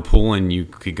Liverpool and you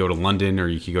could go to London, or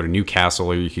you could go to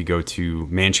Newcastle, or you could go to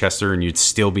Manchester, and you'd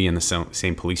still be in the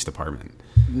same police department.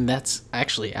 That's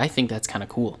actually, I think that's kind of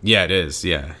cool. Yeah, it is.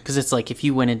 Yeah. Because it's like if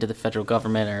you went into the federal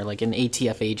government or like an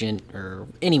ATF agent or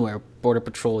anywhere, Border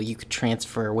Patrol, you could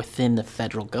transfer within the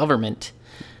federal government.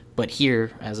 But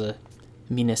here, as a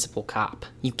municipal cop,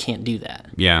 you can't do that.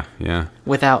 Yeah, yeah.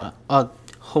 Without a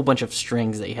whole bunch of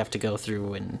strings that you have to go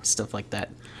through and stuff like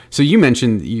that. So you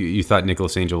mentioned you thought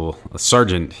Nicholas Angel, a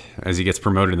sergeant, as he gets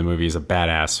promoted in the movie, is a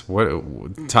badass.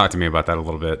 What? Talk to me about that a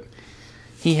little bit.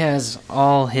 He has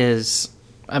all his...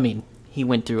 I mean, he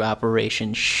went through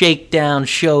Operation Shakedown,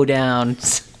 Showdown,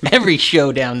 every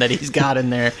showdown that he's got in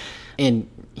there. And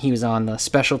he was on the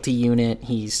specialty unit.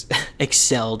 He's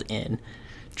excelled in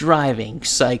driving,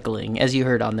 cycling, as you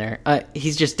heard on there.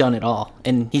 He's just done it all.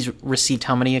 And he's received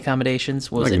how many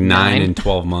accommodations? Was like it 9 and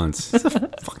 12 months. He's a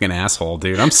fucking asshole,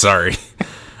 dude. I'm sorry.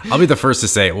 I'll be the first to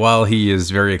say, while he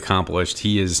is very accomplished,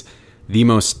 he is the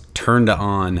most turned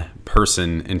on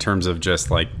person in terms of just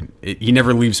like he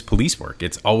never leaves police work.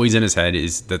 It's always in his head.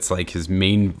 That's like his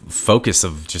main focus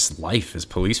of just life is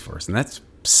police force, and that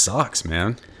sucks,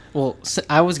 man. Well,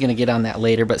 I was gonna get on that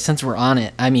later, but since we're on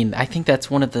it, I mean, I think that's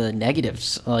one of the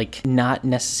negatives. Like, not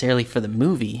necessarily for the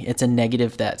movie. It's a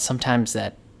negative that sometimes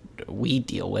that we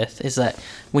deal with is that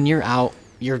when you're out,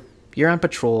 you're on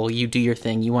patrol, you do your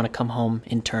thing, you want to come home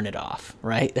and turn it off,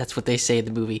 right? That's what they say in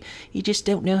the movie. You just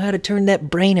don't know how to turn that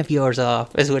brain of yours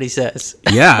off, is what he says.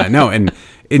 Yeah, no, and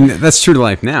that's true to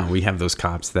life now. We have those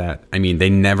cops that, I mean, they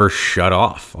never shut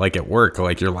off. Like at work,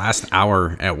 like your last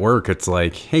hour at work, it's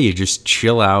like, hey, you just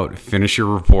chill out, finish your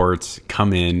reports,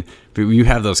 come in. But you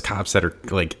have those cops that are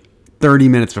like 30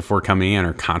 minutes before coming in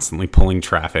are constantly pulling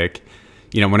traffic.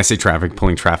 You know, when I say traffic,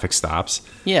 pulling traffic stops.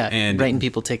 Yeah, and writing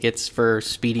people tickets for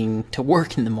speeding to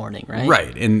work in the morning, right?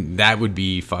 Right, and that would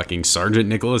be fucking Sergeant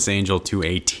Nicholas Angel to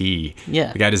a T.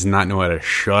 Yeah. The guy does not know how to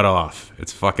shut off.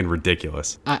 It's fucking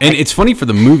ridiculous. It's funny for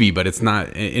the movie, but it's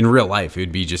not, in real life,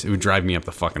 it would drive me up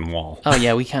the fucking wall. Oh,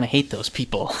 yeah, we kind of hate those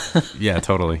people. Yeah,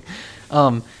 totally.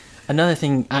 Another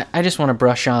thing, I just want to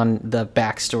brush on the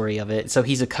backstory of it. So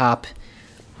he's a cop,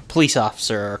 police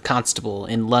officer, or constable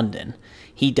in London.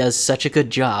 He does such a good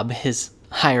job, his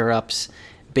higher-ups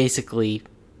basically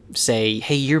say,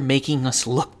 hey, you're making us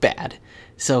look bad.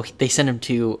 So they send him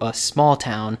to a small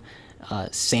town,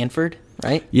 Sanford,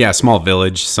 right? Yeah, small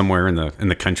village somewhere in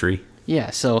the country.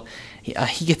 Yeah, so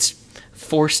he gets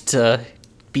forced to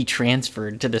be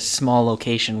transferred to this small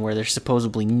location where there's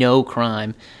supposedly no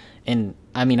crime. And,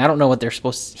 I mean, I don't know what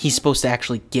he's supposed to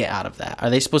actually get out of that.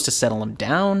 Are they supposed to settle him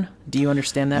down? Do you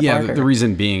understand that part? Yeah, the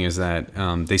reason being is that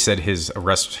they said his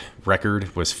arrest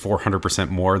record was 400%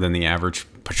 more than the average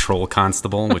patrol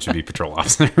constable, which would be patrol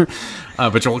officer,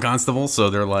 patrol constable.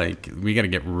 So they're like, we got to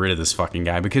get rid of this fucking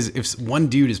guy. Because if one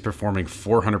dude is performing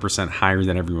 400% higher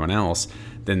than everyone else,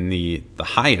 then the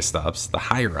highest ups, the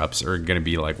higher ups are going to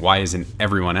be like, why isn't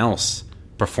everyone else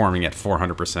performing at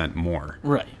 400% more?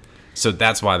 Right. So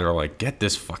that's why they're like, get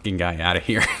this fucking guy out of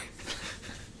here.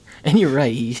 And you're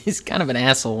right. He's kind of an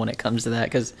asshole when it comes to that.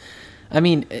 Because, I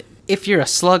mean, if you're a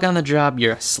slug on the job,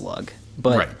 you're a slug.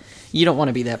 But right. You don't want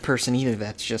to be that person either.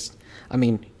 That's just, I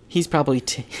mean, he's probably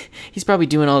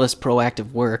doing all this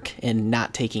proactive work and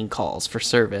not taking calls for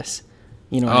service.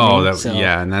 You know what I mean?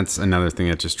 Yeah, and that's another thing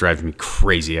that just drives me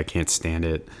crazy. I can't stand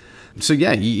it. So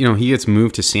yeah, you know, he gets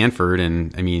moved to Sanford,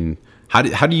 and I mean, how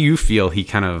do you feel he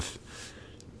kind of,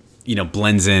 you know,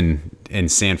 blends in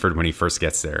Sanford when he first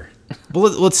gets there?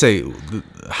 Well, let's say,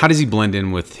 how does he blend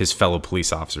in with his fellow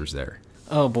police officers there?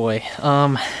 Oh boy,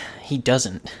 he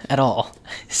doesn't at all.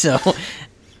 So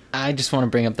I just want to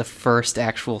bring up the first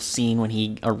actual scene when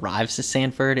he arrives to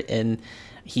Sanford and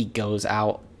he goes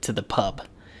out to the pub.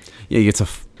 Yeah, he gets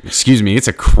it's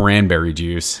a cranberry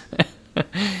juice.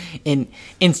 And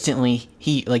instantly,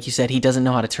 he, like you said, he doesn't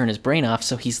know how to turn his brain off,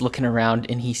 so he's looking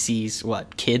around and he sees,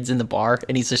 kids in the bar,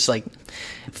 and he's just like,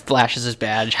 flashes his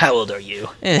badge, how old are you?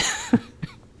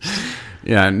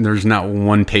 Yeah, and there's not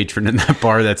one patron in that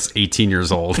bar that's 18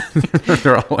 years old.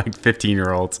 They're all like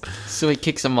 15-year-olds. So he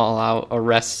kicks them all out,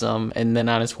 arrests them, and then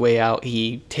on his way out,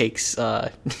 he takes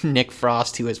Nick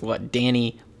Frost, who is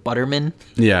Danny Butterman?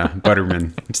 Yeah,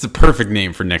 Butterman. It's the perfect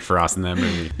name for Nick Frost in that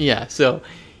movie. Yeah, so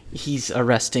he's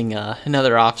arresting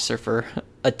another officer for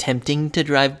attempting to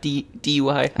drive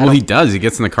DUI. Well, he does. He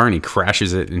gets in the car and he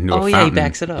crashes it into a fountain. Oh, yeah, he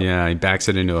backs it up. Yeah, he backs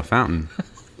it into a fountain.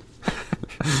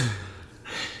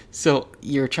 So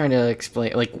you're trying to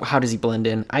explain, like, how does he blend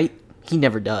in? He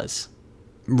never does.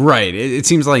 Right. It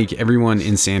seems like everyone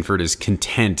in Sanford is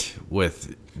content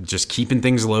with just keeping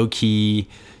things low key.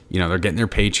 You know, they're getting their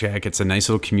paycheck. It's a nice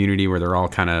little community where they're all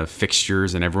kind of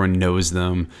fixtures and everyone knows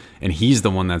them. And he's the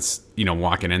one that's, you know,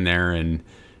 walking in there and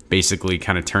basically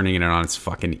kind of turning it on its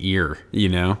fucking ear, you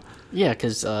know? Yeah,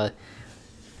 because, and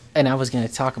I was going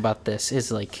to talk about this,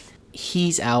 is like,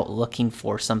 he's out looking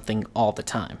for something all the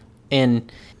time.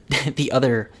 And the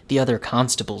other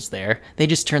constables there, they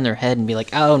just turn their head and be like,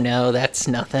 "Oh no, that's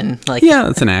nothing." Like, yeah,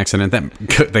 that's an accident.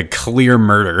 That clear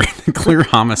murder, clear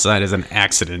homicide is an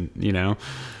accident, you know?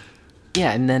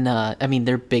 Yeah, and then I mean,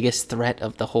 their biggest threat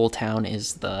of the whole town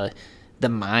is the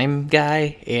mime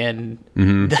guy and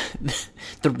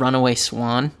the runaway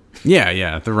swan.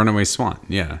 Yeah, the runaway swan.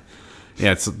 Yeah,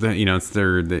 it's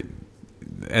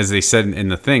as they said in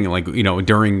the thing, like, you know,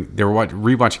 during they were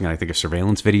rewatching, I think, a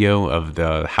surveillance video of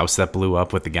the house that blew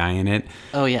up with the guy in it.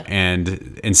 Oh yeah.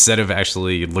 And instead of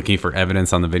actually looking for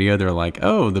evidence on the video, they're like,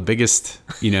 oh, the biggest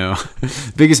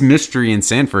mystery in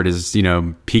Sanford is, you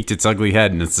know, peeked its ugly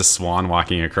head and it's the swan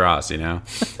walking across, you know.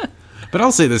 But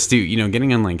I'll say this too, you know,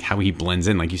 getting on like how he blends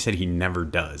in, like you said, he never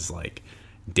does. Like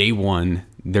day one,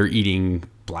 they're eating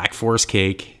Black Forest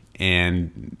cake.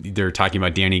 And they're talking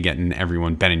about Danny getting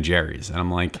everyone Ben & Jerry's. And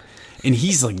I'm like, and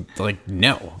he's like,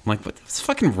 no. I'm like, what's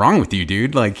fucking wrong with you,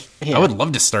 dude? Like, yeah. I would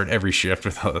love to start every shift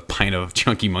with a pint of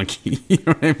Chunky Monkey. You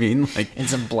know what I mean? Like, and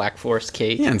some Black Forest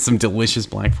cake. Yeah, and some delicious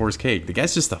Black Forest cake. The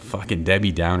guy's just a fucking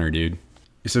Debbie Downer, dude.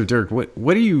 So, Dirk, what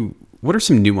are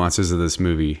some nuances of this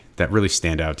movie that really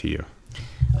stand out to you?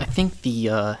 I think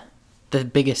the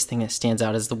biggest thing that stands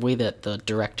out is the way that the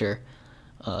director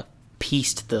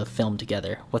pieced the film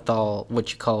together with all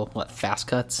what you call fast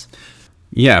cuts.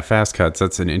 Yeah, fast cuts.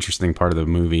 That's an interesting part of the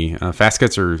movie. Fast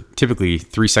cuts are typically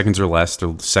 3 seconds or less.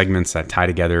 They're segments that tie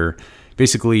together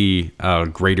basically a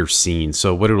greater scene.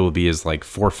 So what it'll be is like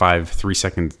 4 or 5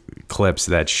 3-second clips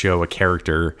that show a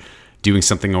character doing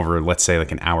something over, let's say,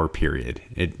 like an hour period.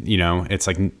 It's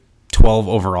like 12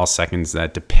 overall seconds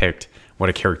that depict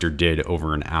what a character did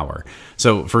over an hour.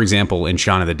 So, for example, in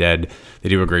Shaun of the Dead, they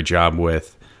do a great job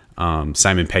with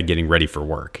Simon Pegg getting ready for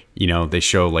work. You know, they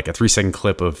show like a 3-second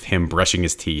clip of him brushing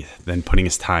his teeth, then putting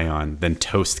his tie on, then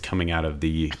toast coming out of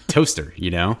the toaster, you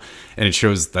know? And it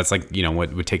shows that's like, you know,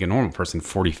 what would take a normal person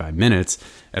 45 minutes.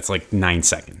 That's like 9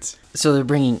 seconds. So they're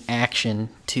bringing action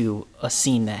to a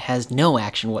scene that has no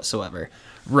action whatsoever.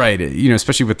 Right. You know,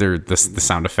 especially with the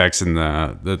sound effects and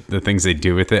the things they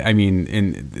do with it. I mean,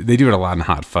 and they do it a lot in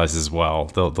Hot Fuzz as well.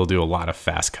 They'll do a lot of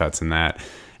fast cuts in that.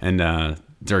 And,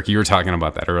 Dirk, you were talking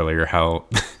about that earlier, how,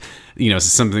 you know,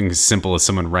 something as simple as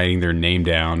someone writing their name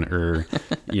down or,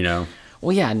 you know.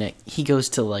 Well, yeah, Nick, he goes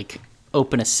to, like,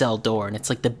 open a cell door, and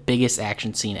it's, like, the biggest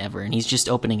action scene ever, and he's just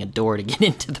opening a door to get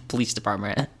into the police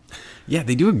department. Yeah,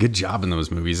 they do a good job in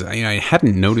those movies. I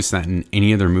hadn't noticed that in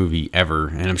any other movie ever,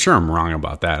 and I'm sure I'm wrong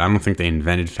about that. I don't think they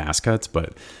invented fast cuts,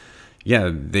 but, yeah,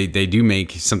 they do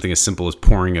make something as simple as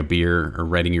pouring a beer or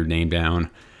writing your name down.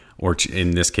 Or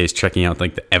in this case, checking out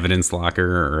like the evidence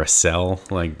locker or a cell.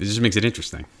 Like, it just makes it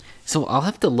interesting. So I'll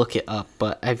have to look it up,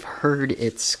 but I've heard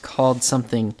it's called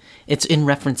something. It's in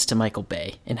reference to Michael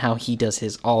Bay and how he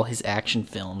does all his action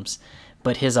films,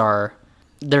 but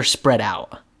they're spread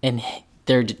out and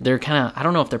they're kind of, I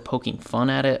don't know if they're poking fun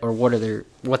at it or what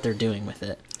they're doing with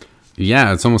it.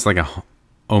 Yeah, it's almost like a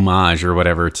homage or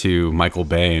whatever to Michael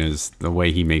Bay and is the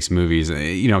way he makes movies,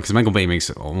 you know, because Michael Bay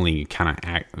makes only kind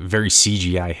of very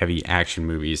CGI heavy action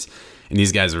movies, and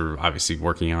these guys are obviously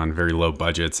working on very low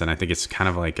budgets, and I think it's kind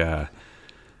of like an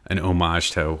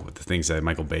homage to the things that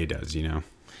Michael Bay does, you know.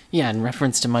 Yeah, in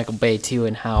reference to Michael Bay too,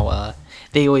 and how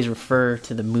they always refer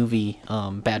to the movie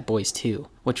Bad Boys 2,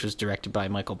 which was directed by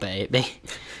Michael Bay.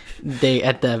 They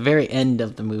at the very end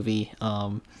of the movie,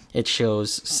 it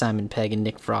shows Simon Pegg and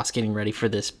Nick Frost getting ready for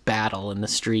this battle in the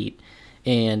street.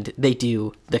 And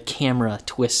the camera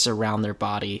twists around their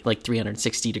body like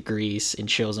 360 degrees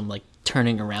and shows them like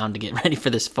turning around to get ready for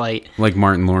this fight. Like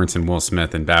Martin Lawrence and Will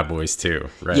Smith in Bad Boys 2,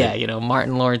 right? Yeah, you know,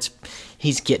 Martin Lawrence,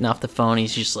 he's getting off the phone.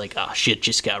 He's just like, oh, shit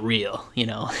just got real, you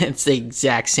know. It's the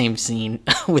exact same scene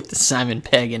with the Simon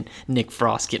Pegg and Nick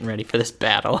Frost getting ready for this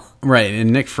battle. Right,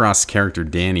 and Nick Frost's character,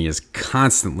 Danny, is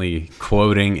constantly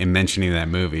quoting and mentioning that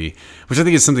movie, which I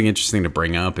think is something interesting to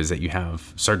bring up, is that you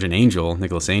have Sergeant Angel,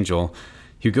 Nicholas Angel,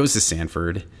 who goes to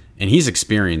Sanford, and he's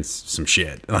experienced some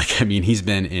shit. Like, I mean, he's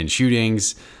been in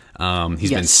shootings,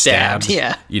 he's been stabbed.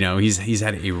 Yeah. You know, he's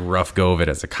had a rough go of it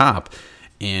as a cop.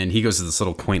 And he goes to this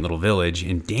little quaint little village,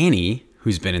 and Danny,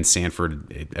 who's been in Sanford,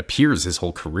 it appears his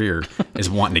whole career, is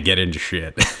wanting to get into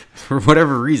shit for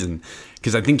whatever reason.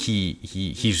 Because I think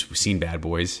he's seen Bad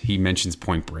Boys. He mentions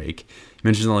Point Break. He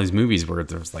mentions all these movies where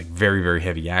there's like very, very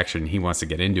heavy action. He wants to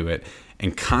get into it.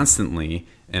 And constantly,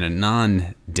 in a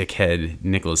non-dickhead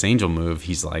Nicholas Angel move,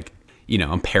 he's like, you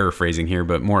know, I'm paraphrasing here,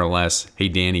 but more or less, hey,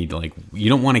 Danny, like, you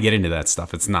don't want to get into that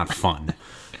stuff. It's not fun.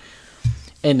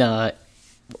 And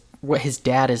what his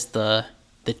dad is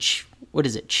what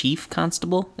is it, chief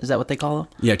constable? Is that what they call him?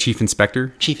 Yeah, chief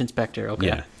inspector. Chief inspector, okay.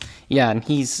 Yeah. Yeah, and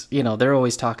he's, you know, they're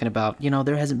always talking about, you know,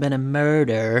 there hasn't been a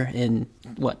murder in,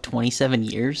 27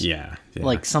 years? Yeah.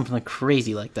 Like something like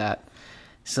crazy like that.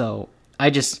 So,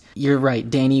 you're right,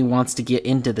 Danny wants to get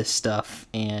into this stuff,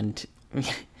 and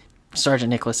Sergeant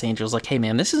Nicholas Angel's like, hey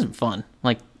man, this isn't fun.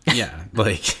 Like, yeah,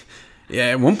 like, yeah,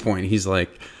 at one point he's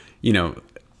like, you know,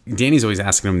 Danny's always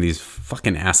asking him these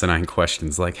fucking asinine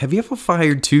questions like, have you ever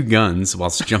fired 2 guns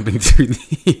whilst jumping through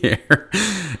the air?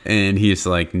 And he's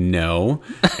like, no.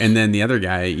 And then the other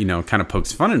guy, you know, kind of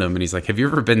pokes fun at him, and he's like, have you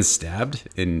ever been stabbed?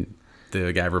 And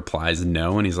the guy replies,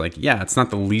 no. And he's like, yeah, it's not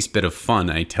the least bit of fun,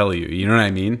 I tell you. You know what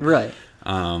I mean? Right.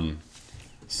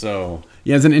 So,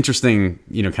 yeah, it's an interesting,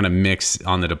 you know, kind of mix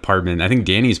on the department. I think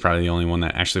Danny's probably the only one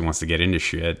that actually wants to get into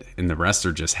shit, and the rest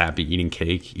are just happy eating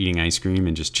cake, eating ice cream,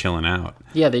 and just chilling out.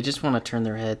 Yeah, they just want to turn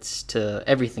their heads to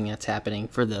everything that's happening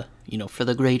for the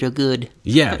greater good.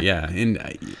 Yeah, yeah.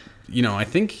 And, you know, I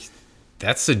think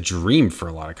that's a dream for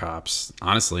a lot of cops.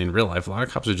 Honestly, in real life, a lot of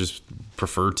cops would just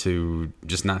prefer to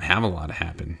just not have a lot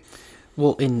happen.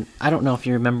 Well, I don't know if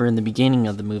you remember in the beginning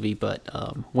of the movie, but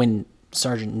when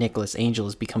Sergeant Nicholas Angel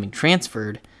is becoming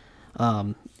transferred,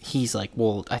 he's like,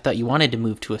 well, I thought you wanted to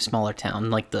move to a smaller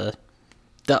town, like the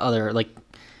other, like,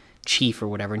 chief or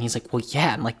whatever. And he's like, well,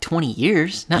 yeah, in like 20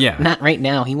 years. Not right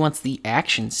now. He wants the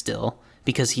action still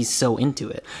because he's so into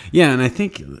it. Yeah, and I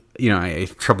think, you know, I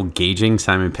have trouble gauging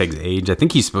Simon Pegg's age. I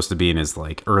think he's supposed to be in his,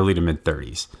 like, early to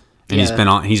mid-30s. And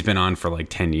yeah, he's been on for like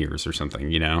 10 years or something,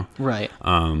 you know? Right.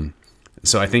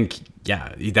 So I think,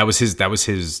 yeah, that was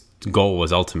his goal,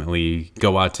 was ultimately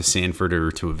go out to Sanford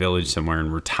or to a village somewhere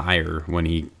and retire when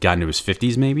he got into his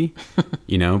 50s, maybe,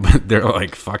 you know, but they're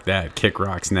like, fuck that, kick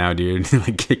rocks now, dude.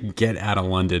 Like, get out of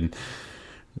London.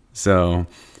 So,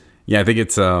 yeah, I think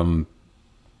it's an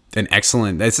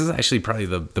excellent, this is actually probably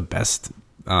the best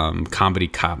comedy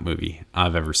cop movie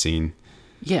I've ever seen.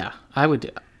 Yeah,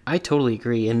 I totally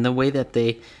agree. And the way that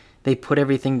they put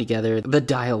everything together, the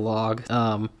dialogue,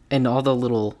 and all the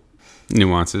little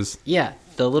nuances. Yeah,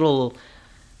 the little,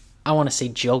 I want to say,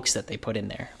 jokes that they put in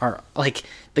there are like,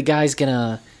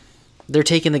 they're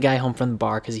taking the guy home from the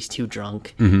bar because he's too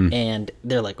drunk, and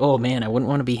they're like, oh man, I wouldn't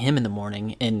want to be him in the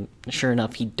morning, and sure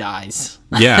enough, he dies.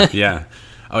 Yeah.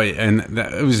 Oh, and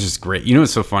it was just great. You know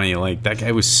what's so funny? Like, that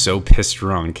guy was so pissed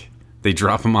drunk. They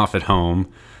drop him off at home.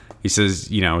 He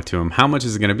says, you know, to him, how much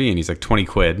is it going to be? And he's like, 20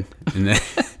 quid. And then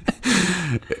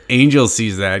Angel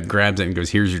sees that, grabs it, and goes,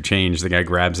 here's your change. The guy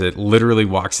grabs it, literally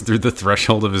walks through the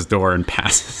threshold of his door and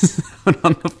passes out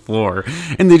on the floor.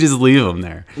 And they just leave him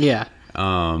there. Yeah.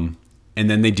 And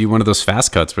then they do one of those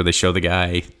fast cuts where they show the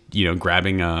guy, you know,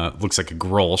 grabbing looks like a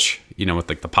Grolsch, you know, with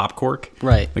like the pop cork.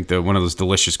 Right. Like one of those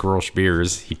delicious Grolsch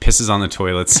beers. He pisses on the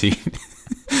toilet seat.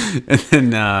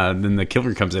 And then the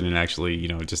killer comes in and actually, you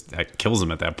know, just kills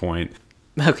him at that point.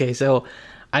 Okay, so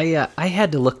I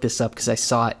had to look this up because I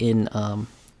saw it in,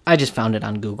 I just found it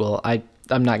on Google. I'm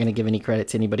not going to give any credit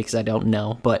to anybody because I don't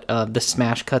know, but the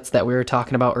smash cuts that we were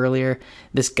talking about earlier,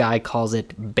 this guy calls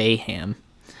it Bayham.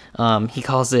 He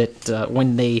calls it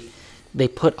when they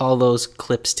put all those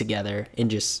clips together and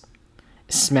just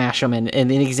smash them. And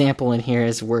an example in here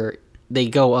is where they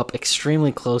go up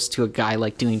extremely close to a guy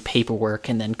like doing paperwork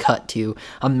and then cut to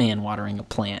a man watering a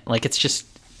plant. Like, it's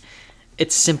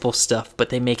simple stuff, but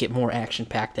they make it more action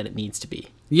packed than it needs to be.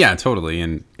 Yeah, totally.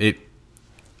 And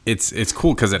it's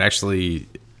cool because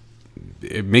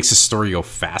it makes the story go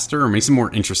faster or makes it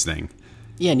more interesting.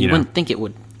 Yeah, and you wouldn't think it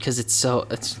would because it's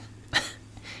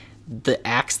the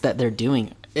acts that they're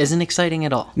doing isn't exciting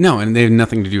at all. No, and they have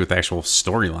nothing to do with the actual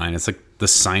storyline. It's like the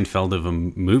Seinfeld of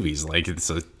movies. Like, it's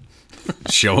a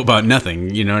show about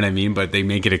nothing, you know what I mean? But they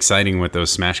make it exciting with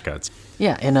those smash cuts.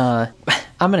 Yeah, and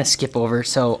I'm going to skip over.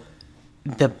 So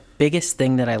the biggest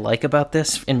thing that I like about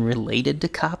this and related to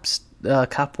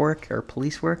cop work or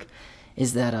police work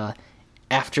is that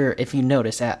if you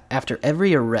notice, after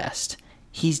every arrest,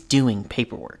 he's doing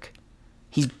paperwork.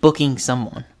 He's booking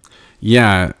someone.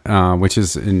 Yeah, which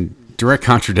is in direct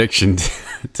contradiction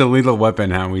to Lethal Weapon,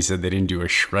 how we said they didn't do a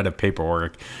shred of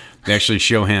paperwork. They actually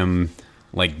show him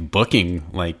like booking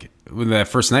like that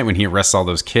first night when he arrests all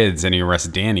those kids and he arrests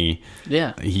Danny,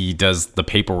 Yeah. he does the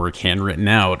paperwork handwritten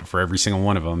out for every single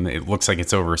one of them. It looks like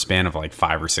it's over a span of like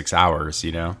 5 or 6 hours,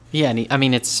 you know? Yeah, and I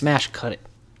mean, it's smash cut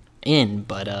in,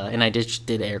 but, and I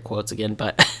did air quotes again,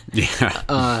 but,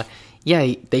 Yeah.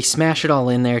 yeah, they smash it all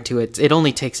in there to it. It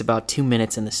only takes about 2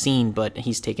 minutes in the scene, but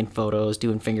he's taking photos,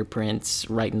 doing fingerprints,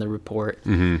 writing the report.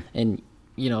 Mm-hmm. And,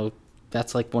 you know,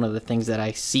 that's like one of the things that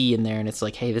I see in there, and it's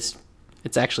like, hey,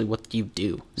 it's actually what you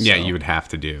do. Yeah, So- you would have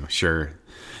to do, sure.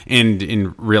 And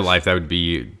in real life, that would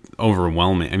be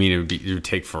overwhelming. I mean, it would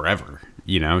take forever,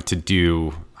 you know, to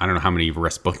do. I don't know how many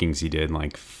arrest bookings he did,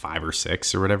 like 5 or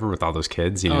 6 or whatever, with all those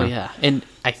kids. You know? Oh yeah, and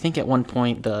I think at one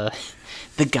point the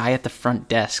guy at the front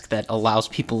desk that allows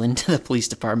people into the police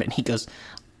department, he goes,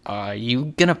 "Are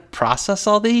you gonna process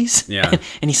all these?" Yeah.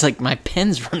 And he's like, "My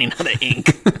pen's running out of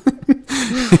ink."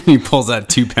 He pulls out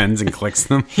 2 pens and clicks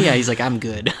them. Yeah, he's like, "I'm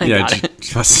good. I Yeah, got it."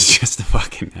 just a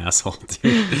fucking asshole,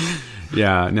 dude.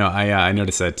 Yeah, no, I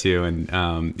noticed that too,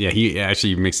 and yeah, he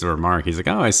actually makes the remark. He's like,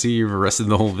 "Oh, I see you've arrested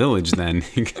the whole village." Then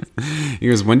he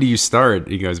goes, "When do you start?"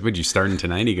 He goes, "Would you start in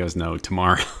tonight?" He goes, "No,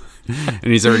 tomorrow." And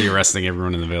he's already arresting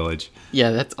everyone in the village. Yeah,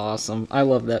 that's awesome. I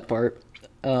love that part.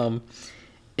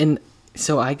 And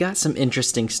so I got some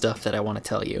interesting stuff that I want to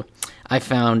tell you. I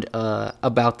found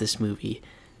about this movie.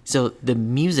 So the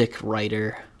music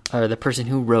writer, or the person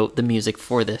who wrote the music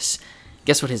for this,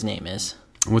 guess what his name is?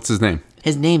 What's his name?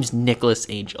 His name's Nicholas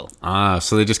Angel. Ah,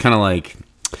 so they just kind of like,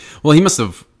 well, he must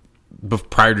have,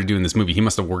 prior to doing this movie, he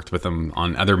must have worked with them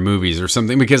on other movies or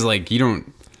something, because like you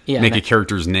don't make a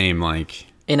character's name like.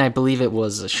 And I believe it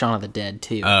was Shaun of the Dead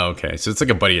too. Oh, okay. So it's like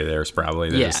a buddy of theirs, probably.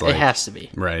 They're yeah, just like, it has to be.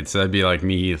 Right. So that'd be like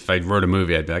me if I wrote a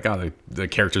movie. I'd be like, oh, the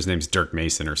character's name's Dirk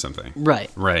Mason or something. Right.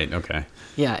 Right. Okay.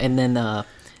 Yeah, and then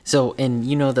and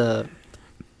you know the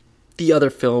other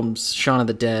films, Shaun of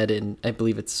the Dead, and I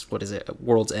believe it's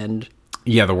World's End.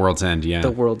 Yeah, The World's End. Yeah.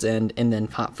 The World's End, and then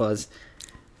Hot Fuzz.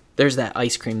 There's that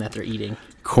ice cream that they're eating.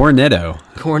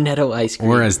 Cornetto ice cream.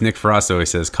 Or as Nick Frost always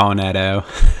says, Cornetto.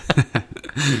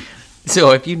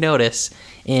 So if you notice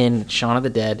in Shaun of the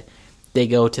Dead, they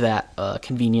go to that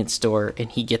convenience store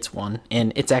and he gets one,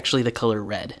 and it's actually the color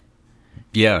red.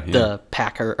 Yeah. The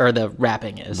packer or the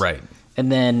wrapping is. Right.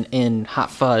 And then in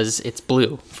Hot Fuzz, it's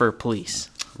blue for police.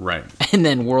 Right. And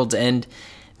then World's End,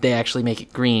 they actually make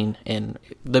it green, and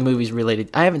the movie's related.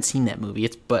 I haven't seen that movie,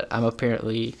 but I'm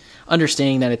apparently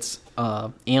understanding that it's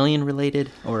alien related,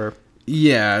 or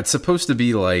Yeah, it's supposed to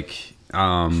be like,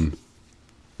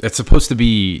 it's supposed to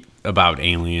be about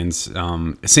aliens.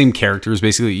 Same characters,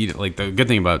 basically. Like the good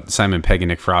thing about Simon Pegg and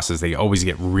Nick Frost is they always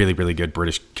get really, really good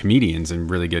British comedians and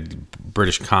really good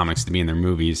British comics to be in their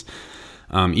movies.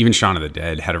 Even Shaun of the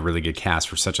Dead had a really good cast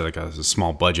for such a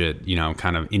small budget, you know,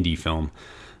 kind of indie film.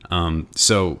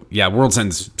 So yeah, World's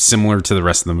End's similar to the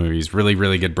rest of the movies. Really,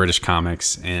 really good British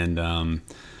comics, and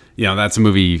you know, that's a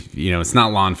movie. You know, it's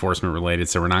not law enforcement related,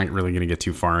 so we're not really going to get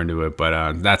too far into it.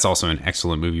 But that's also an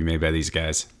excellent movie made by these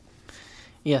guys.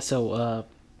 yeah. So,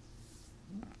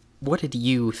 what did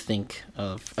you think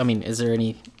of? I mean, is there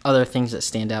any other things that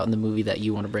stand out in the movie that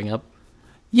you want to bring up?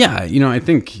 Yeah, you know, I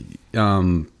think, you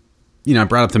know, I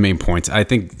brought up the main points. I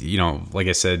think, you know, like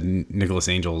I said, Nicholas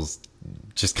Angel's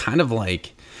just kind of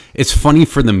like, it's funny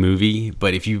for the movie,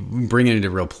 but if you bring it into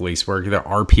real police work, there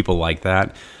are people like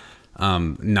that.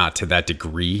 Not to that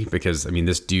degree, because, I mean,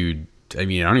 this dude, I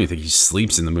mean, I don't even think he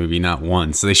sleeps in the movie, not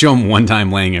once. So they show him one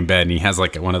time laying in bed, and he has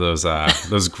like one of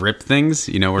those grip things,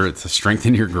 you know, where it's to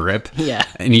strengthen your grip. Yeah.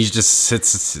 And he just sits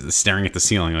staring at the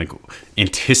ceiling, like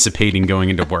anticipating going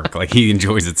into work. Like he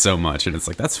enjoys it so much, and it's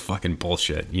like, that's fucking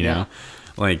bullshit, you know?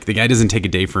 Like the guy doesn't take a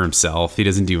day for himself. He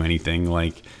doesn't do anything.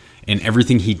 Like, and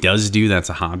everything he does do that's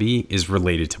a hobby is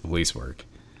related to police work.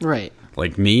 Right.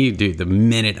 Like me, dude, the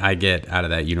minute I get out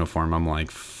of that uniform, I'm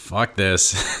like, fuck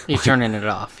this. You're turning it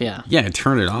off. Yeah. Yeah,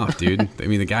 turn it off, dude. I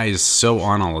mean, the guy is so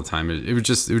on all the time. It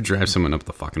would drive someone up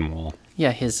the fucking wall.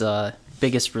 Yeah. His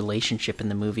biggest relationship in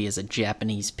the movie is a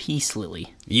Japanese peace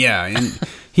lily. Yeah, and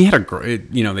he had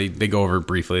you know, they go over it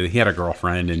briefly. He had a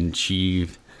girlfriend, and she,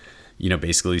 you know,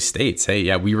 basically states, hey,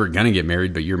 yeah, we were going to get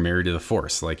married, but you're married to the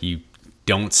force. Like, you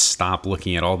don't stop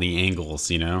looking at all the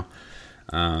angles, you know?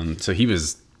 So he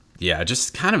was, yeah,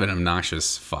 just kind of an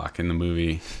obnoxious fuck in the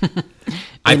movie.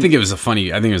 I think it was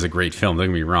a great film, don't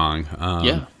get me wrong.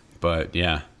 Yeah. But,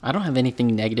 yeah. I don't have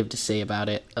anything negative to say about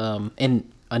it.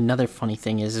 And another funny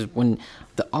thing is when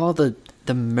all the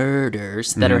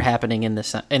murders that are happening in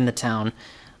the town,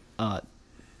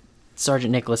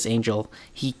 Sergeant Nicholas Angel,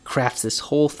 he crafts this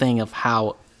whole thing of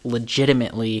how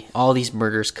legitimately all these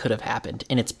murders could have happened,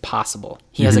 and it's possible.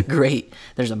 He has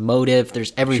there's a motive,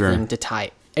 there's everything to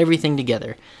tie everything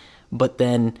together. But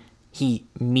then he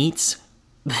meets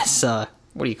this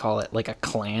what do you call it, like a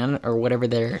clan or whatever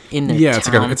they're in their Yeah,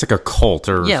 town. it's like a cult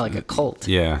or Yeah, like a cult.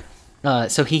 Yeah.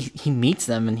 So he meets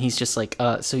them and he's just like,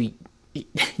 so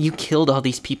you killed all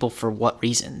these people for what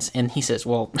reasons? And he says,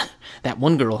 well, that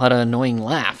one girl had an annoying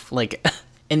laugh. Like,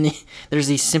 and there's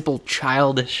these simple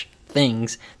childish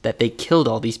things that they killed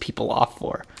all these people off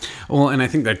for. Well, and I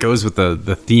think that goes with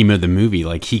the theme of the movie.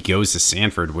 Like, he goes to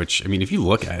Sanford, which, I mean, if you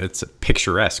look at it, it's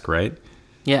picturesque, right?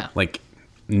 Yeah. Like,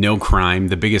 no crime.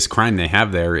 The biggest crime they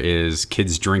have there is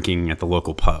kids drinking at the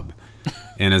local pub.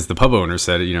 And as the pub owner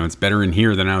said, you know, it's better in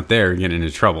here than out there getting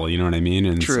into trouble. You know what I mean?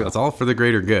 And True. So it's all for the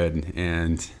greater good.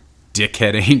 And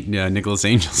dickhead Nicholas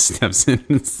Angel steps in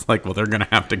and it's like, well, they're going to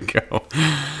have to go.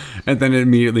 And then it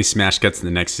immediately smash cuts to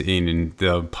the next scene and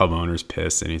the pub owner's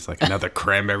pissed. And he's like, another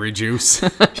cranberry juice,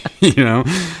 you know?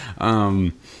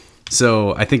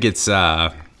 So I think it's,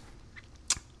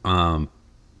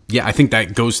 yeah, I think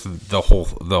that goes to the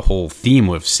whole theme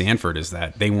with Sanford is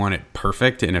that they want it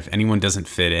perfect, and if anyone doesn't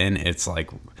fit in, it's like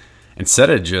instead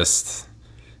of just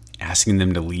asking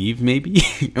them to leave, maybe,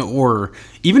 or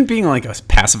even being like a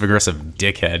passive aggressive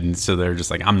dickhead, and so they're just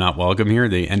like, I'm not welcome here.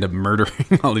 They end up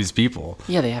murdering all these people.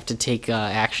 Yeah, they have to take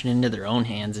action into their own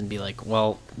hands and be like,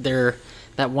 well,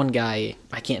 that one guy,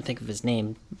 I can't think of his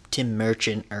name, Tim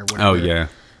Merchant or whatever. Oh yeah,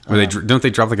 where don't they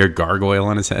drop like a gargoyle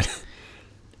on his head?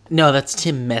 No, that's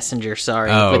Tim Messenger.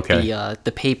 Sorry, Oh, with okay.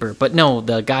 the paper. But no,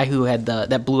 the guy who had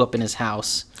that blew up in his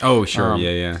house. Oh sure,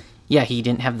 yeah. Yeah, he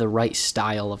didn't have the right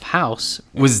style of house.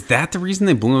 Was that the reason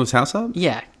they blew his house up?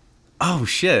 Yeah, Oh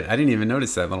shit, I didn't even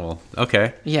notice that little.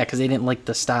 Okay. yeah, because they didn't like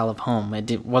the style of home.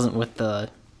 Wasn't with the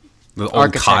Old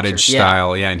architecture, cottage yeah.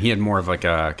 style, yeah, and he had more of like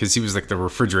a, because he was like the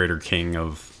refrigerator king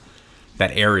of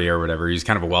that area or whatever. He's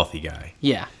kind of a wealthy guy.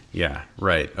 Yeah. Yeah,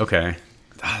 right. Okay,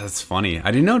 that's funny.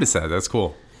 I didn't notice that. That's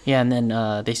cool. Yeah, and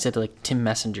then they said like Tim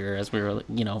Messenger, as we were,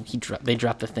 you know, they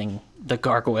dropped the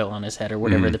gargoyle on his head or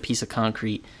whatever, the piece of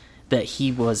concrete, that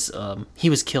he was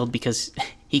killed because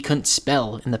he couldn't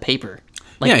spell in the paper.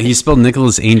 Like, Yeah, he spelled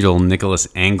Nicholas Angel, Nicholas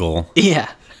Angle,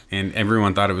 Yeah. and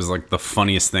everyone thought it was like the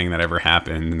funniest thing that ever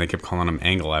happened, and they kept calling him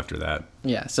Angle after that.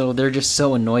 Yeah, so they're just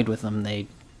so annoyed with him, they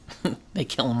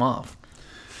kill him off.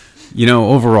 You know,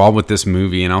 overall with this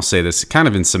movie, and I'll say this kind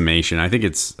of in summation, I think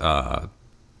it's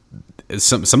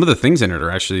some of the things in it are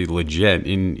actually legit.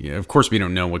 And of course, we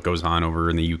don't know what goes on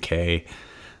over in the UK,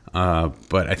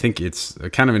 but I think it's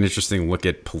kind of an interesting look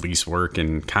at police work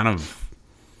and kind of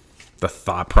the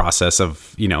thought process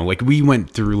of, you know, like we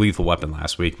went through Lethal Weapon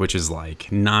last week, which is like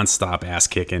nonstop ass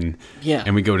kicking. Yeah.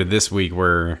 And we go to this week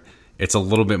where it's a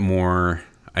little bit more,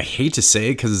 I hate to say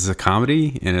it because it's a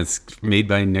comedy and it's made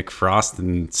by Nick Frost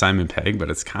and Simon Pegg,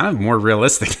 but it's kind of more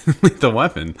realistic than Lethal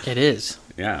Weapon. It is.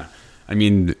 Yeah. I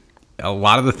mean, a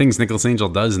lot of the things Nicholas Angel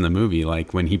does in the movie,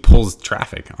 like when he pulls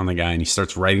traffic on the guy and he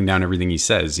starts writing down everything he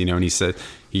says, you know, and he said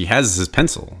he has his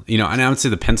pencil, you know, and I would say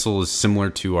the pencil is similar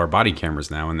to our body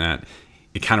cameras now in that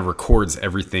it kind of records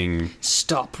everything.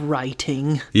 Stop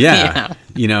writing. Yeah.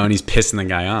 You know, and he's pissing the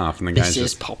guy off and the guy's This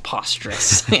is just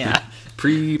preposterous. Yeah.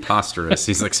 preposterous.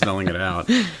 He's like spelling it out.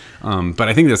 But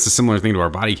I think that's a similar thing to our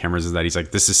body cameras is that he's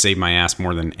like, this has saved my ass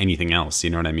more than anything else.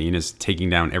 You know what I mean? Is taking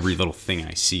down every little thing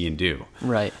I see and do.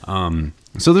 Right.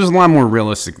 So there's a lot more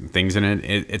realistic things in it.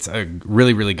 It's a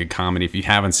really, really good comedy. If you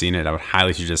haven't seen it, I would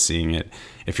highly suggest seeing it.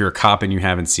 If you're a cop and you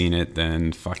haven't seen it,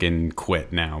 then fucking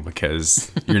quit now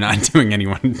because you're not doing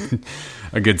anyone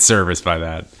a good service by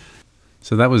that.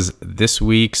 So that was this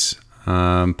week's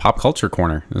Pop Culture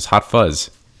Corner. It was Hot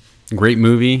Fuzz. Great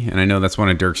movie, and I know that's one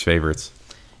of Dirk's favorites.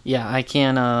 Yeah, I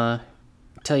can't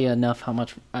tell you enough how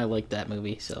much I like that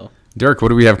movie. So, Dirk, what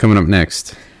do we have coming up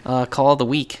next? Call of the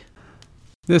Week.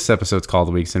 This episode's Call of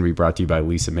the Week is going to be brought to you by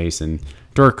Lisa Mason.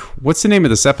 Dirk, what's the name of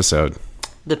this episode?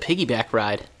 The Piggyback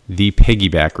Ride. The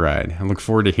Piggyback Ride. I look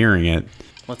forward to hearing it.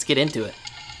 Let's get into it.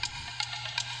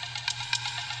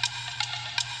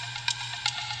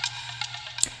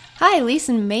 Hi,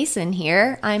 Lisa Mason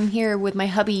here. I'm here with my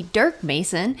hubby, Dirk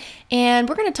Mason, and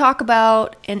we're going to talk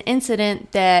about an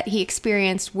incident that he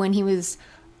experienced when he was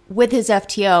with his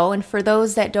FTO. And for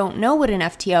those that don't know what an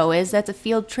FTO is, that's a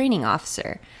field training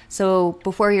officer. So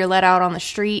before you're let out on the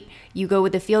street, you go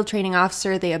with the field training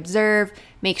officer, they observe,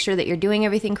 make sure that you're doing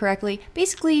everything correctly.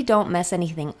 Basically, don't mess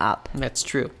anything up. That's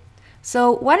true.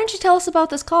 So why don't you tell us about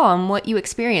this call and what you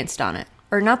experienced on it?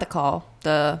 Or not the call,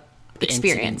 the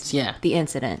experience. incident, yeah. The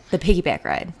incident, the piggyback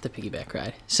ride. The Piggyback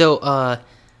Ride. So,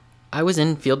 I was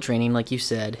in field training, like you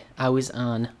said. I was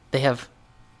on, they have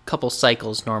couple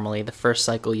cycles normally. The first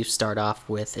cycle you start off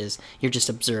with is you're just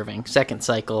observing. Second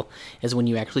cycle is when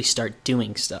you actually start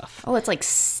doing stuff. Oh, it's like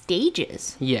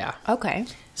stages. Yeah. Okay.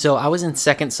 So I was in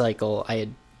second cycle. I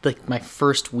had, like, my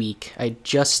first week, I had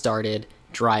just started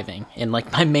driving. And,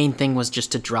 like, my main thing was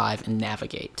just to drive and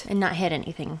navigate. And not hit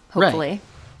anything, hopefully. Right.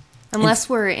 Unless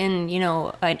we're in,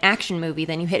 an action movie,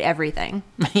 then you hit everything.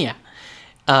 Yeah.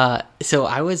 So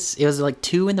it was like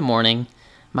 2 a.m.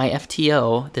 My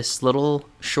FTO, this little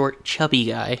short chubby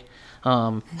guy,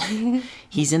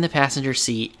 he's in the passenger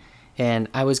seat, and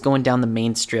I was going down the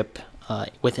main strip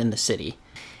within the city.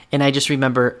 And I just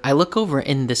remember, I look over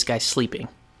and this guy's sleeping.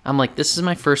 I'm like, this is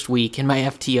my first week, and my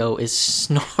FTO is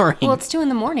snoring. Well, it's 2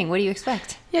 a.m. What do you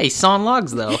expect? Yeah, he's sawing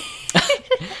logs, though.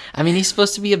 I mean, he's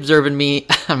supposed to be observing me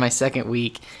on my second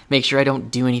week, make sure I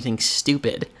don't do anything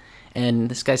stupid. And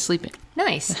this guy's sleeping.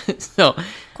 Nice. So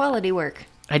Quality work.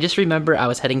 I just remember I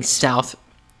was heading south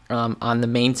on the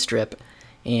main strip,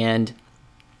 and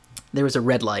there was a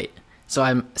red light. So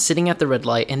I'm sitting at the red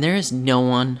light, and there is no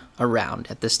one around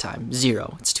at this time.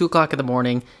 0. It's 2 o'clock in the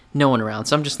morning, no one around.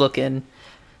 So I'm just looking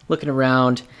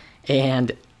around,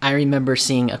 and I remember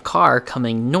seeing a car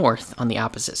coming north on the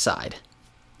opposite side.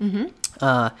 Mm-hmm.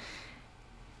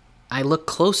 I look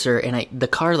closer, and the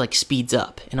car, like, speeds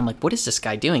up. And I'm like, what is this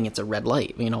guy doing? It's a red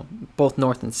light. Both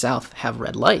north and south have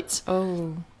red lights.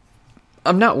 Oh.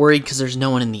 I'm not worried because there's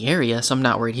no one in the area, so I'm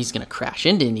not worried he's going to crash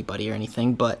into anybody or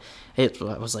anything. But I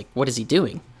was like, what is he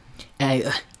doing? And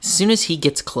as soon as he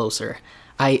gets closer,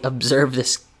 I observe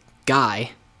this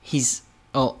guy.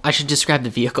 I should describe the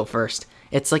vehicle first.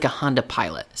 It's like a Honda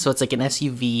Pilot. So it's like an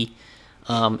SUV.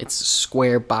 It's a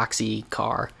square, boxy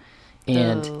car.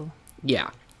 And,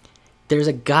 yeah. There's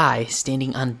a guy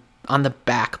standing on the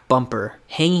back bumper,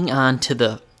 hanging on to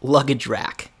the luggage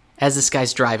rack as this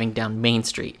guy's driving down Main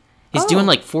Street. He's doing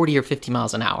like 40 or 50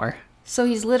 miles an hour. So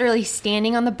he's literally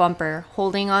standing on the bumper,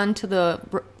 holding on to the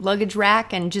luggage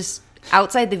rack, and just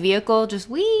outside the vehicle, just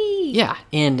whee! Yeah,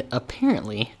 and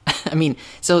apparently,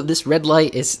 so this red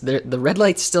light is there. The red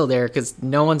light's still there because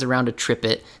no one's around to trip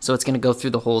it, so it's going to go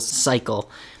through the whole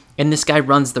cycle. And this guy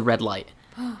runs the red light.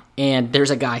 And there's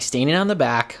a guy standing on the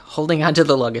back, holding onto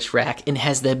the luggage rack, and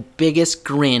has the biggest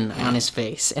grin on his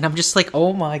face. And I'm just like,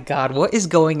 oh my God, what is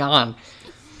going on?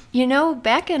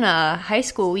 Back in high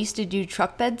school, we used to do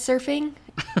truck bed surfing.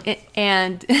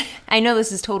 And I know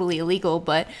this is totally illegal,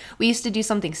 but we used to do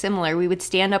something similar. We would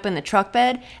stand up in the truck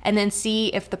bed and then see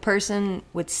if the person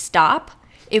would stop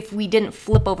if we didn't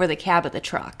flip over the cab of the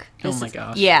truck. Oh my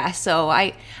gosh. Yeah, so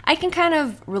I can kind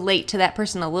of relate to that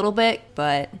person a little bit,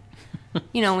 but...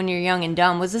 when you're young and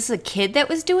dumb, was this a kid that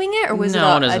was doing it, or was it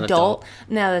an adult?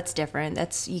 No, that's different.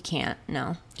 You can't.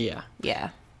 No. Yeah. Yeah.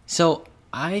 So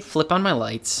I flip on my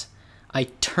lights. I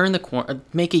turn the corner,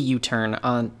 make a U-turn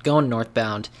on going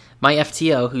northbound. My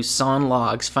FTO, who's sawing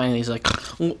logs, finally is like,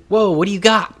 "Whoa, what do you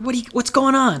got? What's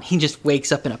going on?" He just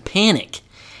wakes up in a panic,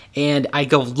 and I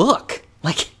go, "Look,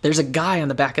 like there's a guy on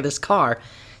the back of this car."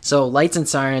 So lights and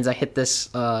sirens. I hit this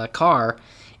car.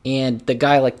 And the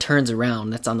guy, like, turns around,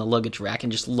 that's on the luggage rack,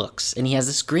 and just looks. And he has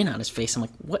this grin on his face. I'm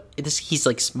like, what? He's,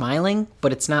 like, smiling,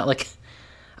 but it's not, like,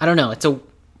 I don't know. It's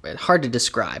hard to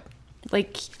describe.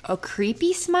 Like a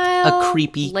creepy smile? A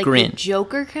creepy like grin. Like a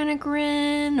Joker kind of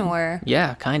grin, or?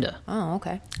 Yeah, kind of. Oh,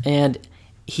 okay. And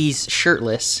he's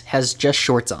shirtless, has just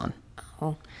shorts on.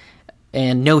 Oh.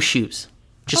 And no shoes.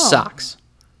 Just socks.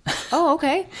 Oh,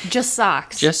 okay. Just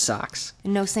socks. Just socks.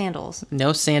 And no sandals.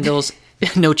 No sandals.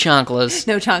 No chanclas.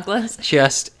 No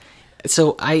chanclas.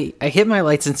 So I hit my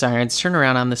lights and sirens, turn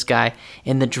around on this guy,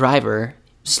 and the driver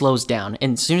slows down.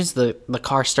 And as soon as the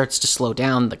car starts to slow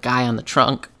down, the guy on the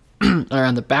trunk, or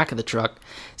on the back of the truck,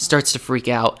 starts to freak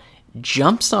out,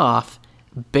 jumps off,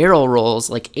 barrel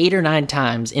rolls like 8 or 9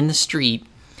 times in the street,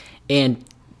 and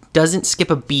doesn't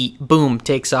skip a beat, boom,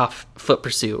 takes off foot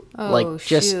pursuit. Oh,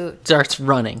 just starts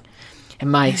running.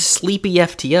 And my sleepy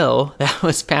FTO that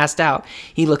was passed out,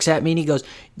 he looks at me and he goes,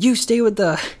 you stay with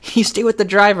the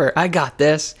driver. I got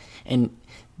this. And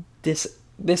this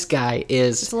guy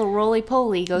is... This little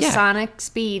roly-poly goes sonic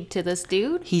speed to this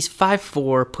dude. He's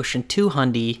 5'4", pushing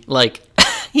 200. Like,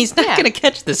 he's not going to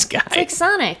catch this guy. It's like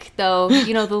Sonic, though.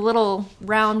 The little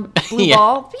round blue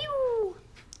ball. Pew!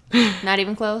 Not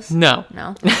even close? No.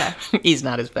 No? Okay. He's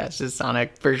not as fast as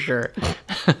Sonic, for sure.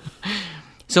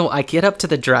 So I get up to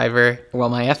the driver while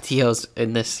my FTO's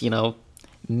in this,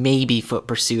 maybe foot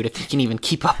pursuit, if he can even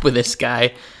keep up with this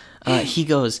guy. I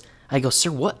go,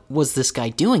 sir, what was this guy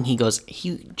doing? He goes,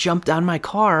 he jumped on my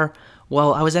car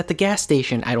while I was at the gas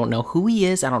station. I don't know who he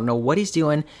is. I don't know what he's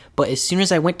doing. But as soon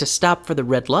as I went to stop for the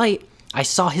red light, I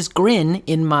saw his grin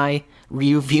in my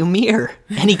rear view mirror.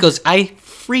 And he goes, I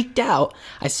freaked out.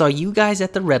 I saw you guys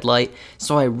at the red light,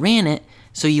 so I ran it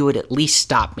so you would at least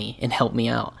stop me and help me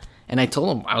out. And I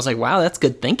told him, I was like, wow, that's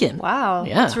good thinking. Wow,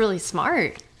 Yeah. that's really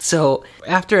smart. So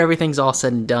after everything's all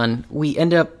said and done, we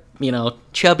end up,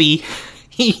 Chubby,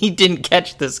 he didn't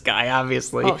catch this guy,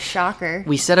 obviously. Oh, shocker.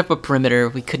 We set up a perimeter.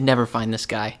 We could never find this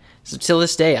guy. So till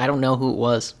this day, I don't know who it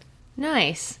was.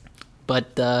 Nice.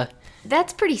 But,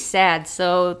 That's pretty sad.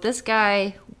 So this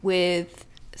guy with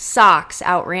socks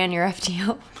outran your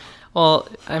FTO. well,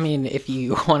 I mean, if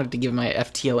you wanted to give my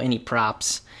FTO any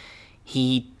props,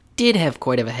 he did have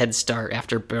quite of a head start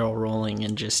after barrel rolling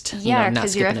and just, Yeah, not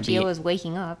because your skipping a beat. FTO was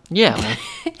waking up. Yeah, man.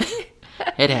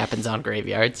 It happens on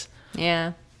graveyards.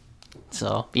 Yeah.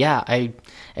 So, yeah,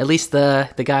 at least the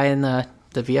guy in the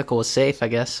vehicle was safe, I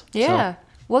guess. Yeah. So,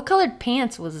 What colored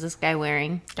pants was this guy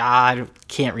wearing? I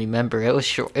can't remember. It was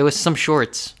short. It was some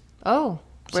shorts. Oh,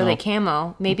 were So- they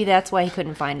camo? Maybe that's why he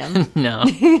couldn't find them. No.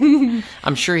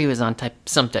 I'm sure he was on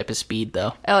some type of speed,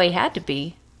 though. Oh, he had to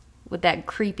be. With that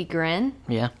creepy grin.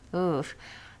 Yeah. Oof.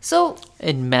 So,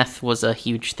 And meth was a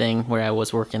huge thing where I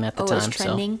was working at the it time. was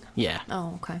trending? So, yeah.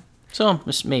 Oh, okay. So,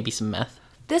 just maybe some meth.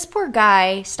 This poor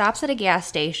guy stops at a gas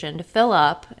station to fill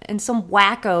up, and some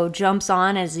wacko jumps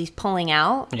on as he's pulling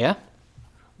out. Yeah.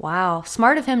 Wow.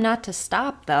 Smart of him not to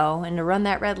stop, though, and to run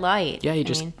that red light. Yeah, you I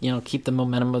just, mean, keep the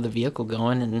momentum of the vehicle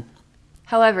going. And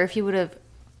however, if he would have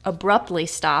abruptly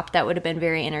stopped, that would have been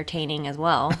very entertaining as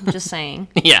well. Just saying.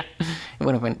 yeah, it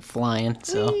would have went flying.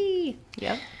 So, Whee!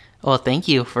 Yep. well, thank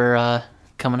you for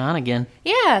coming on again.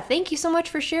 Yeah, thank you so much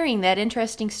for sharing that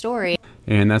interesting story.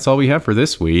 And that's all we have for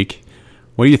this week.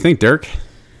 What do you think, Dirk?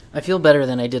 I feel better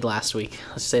than I did last week.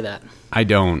 Let's say that. I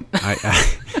don't.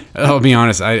 I'll be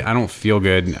honest. I don't feel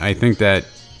good. I think that,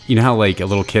 you know how like a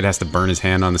little kid has to burn his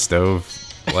hand on the stove,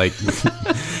 like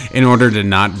in order to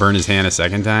not burn his hand a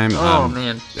second time. Oh,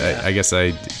 man. I guess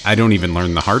I don't even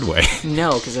learn the hard way.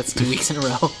 No, because that's 2 weeks in a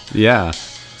row. Yeah.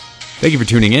 Thank you for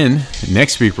tuning in.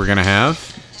 Next week we're gonna have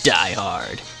Die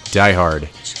Hard. Die Hard.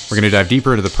 We're going to dive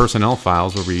deeper into the personnel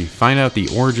files where we find out the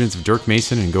origins of Dirk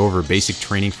Mason and go over basic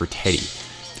training for Teddy.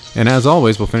 And as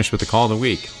always, we'll finish with the call of the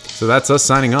week. So that's us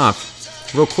signing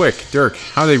off. Real quick, Dirk,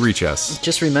 how do they reach us?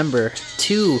 Just remember,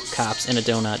 2 Cops and a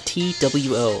Donut,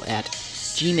 TWO, at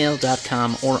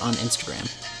gmail.com or on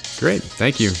Instagram. Great,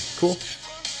 thank you. Cool.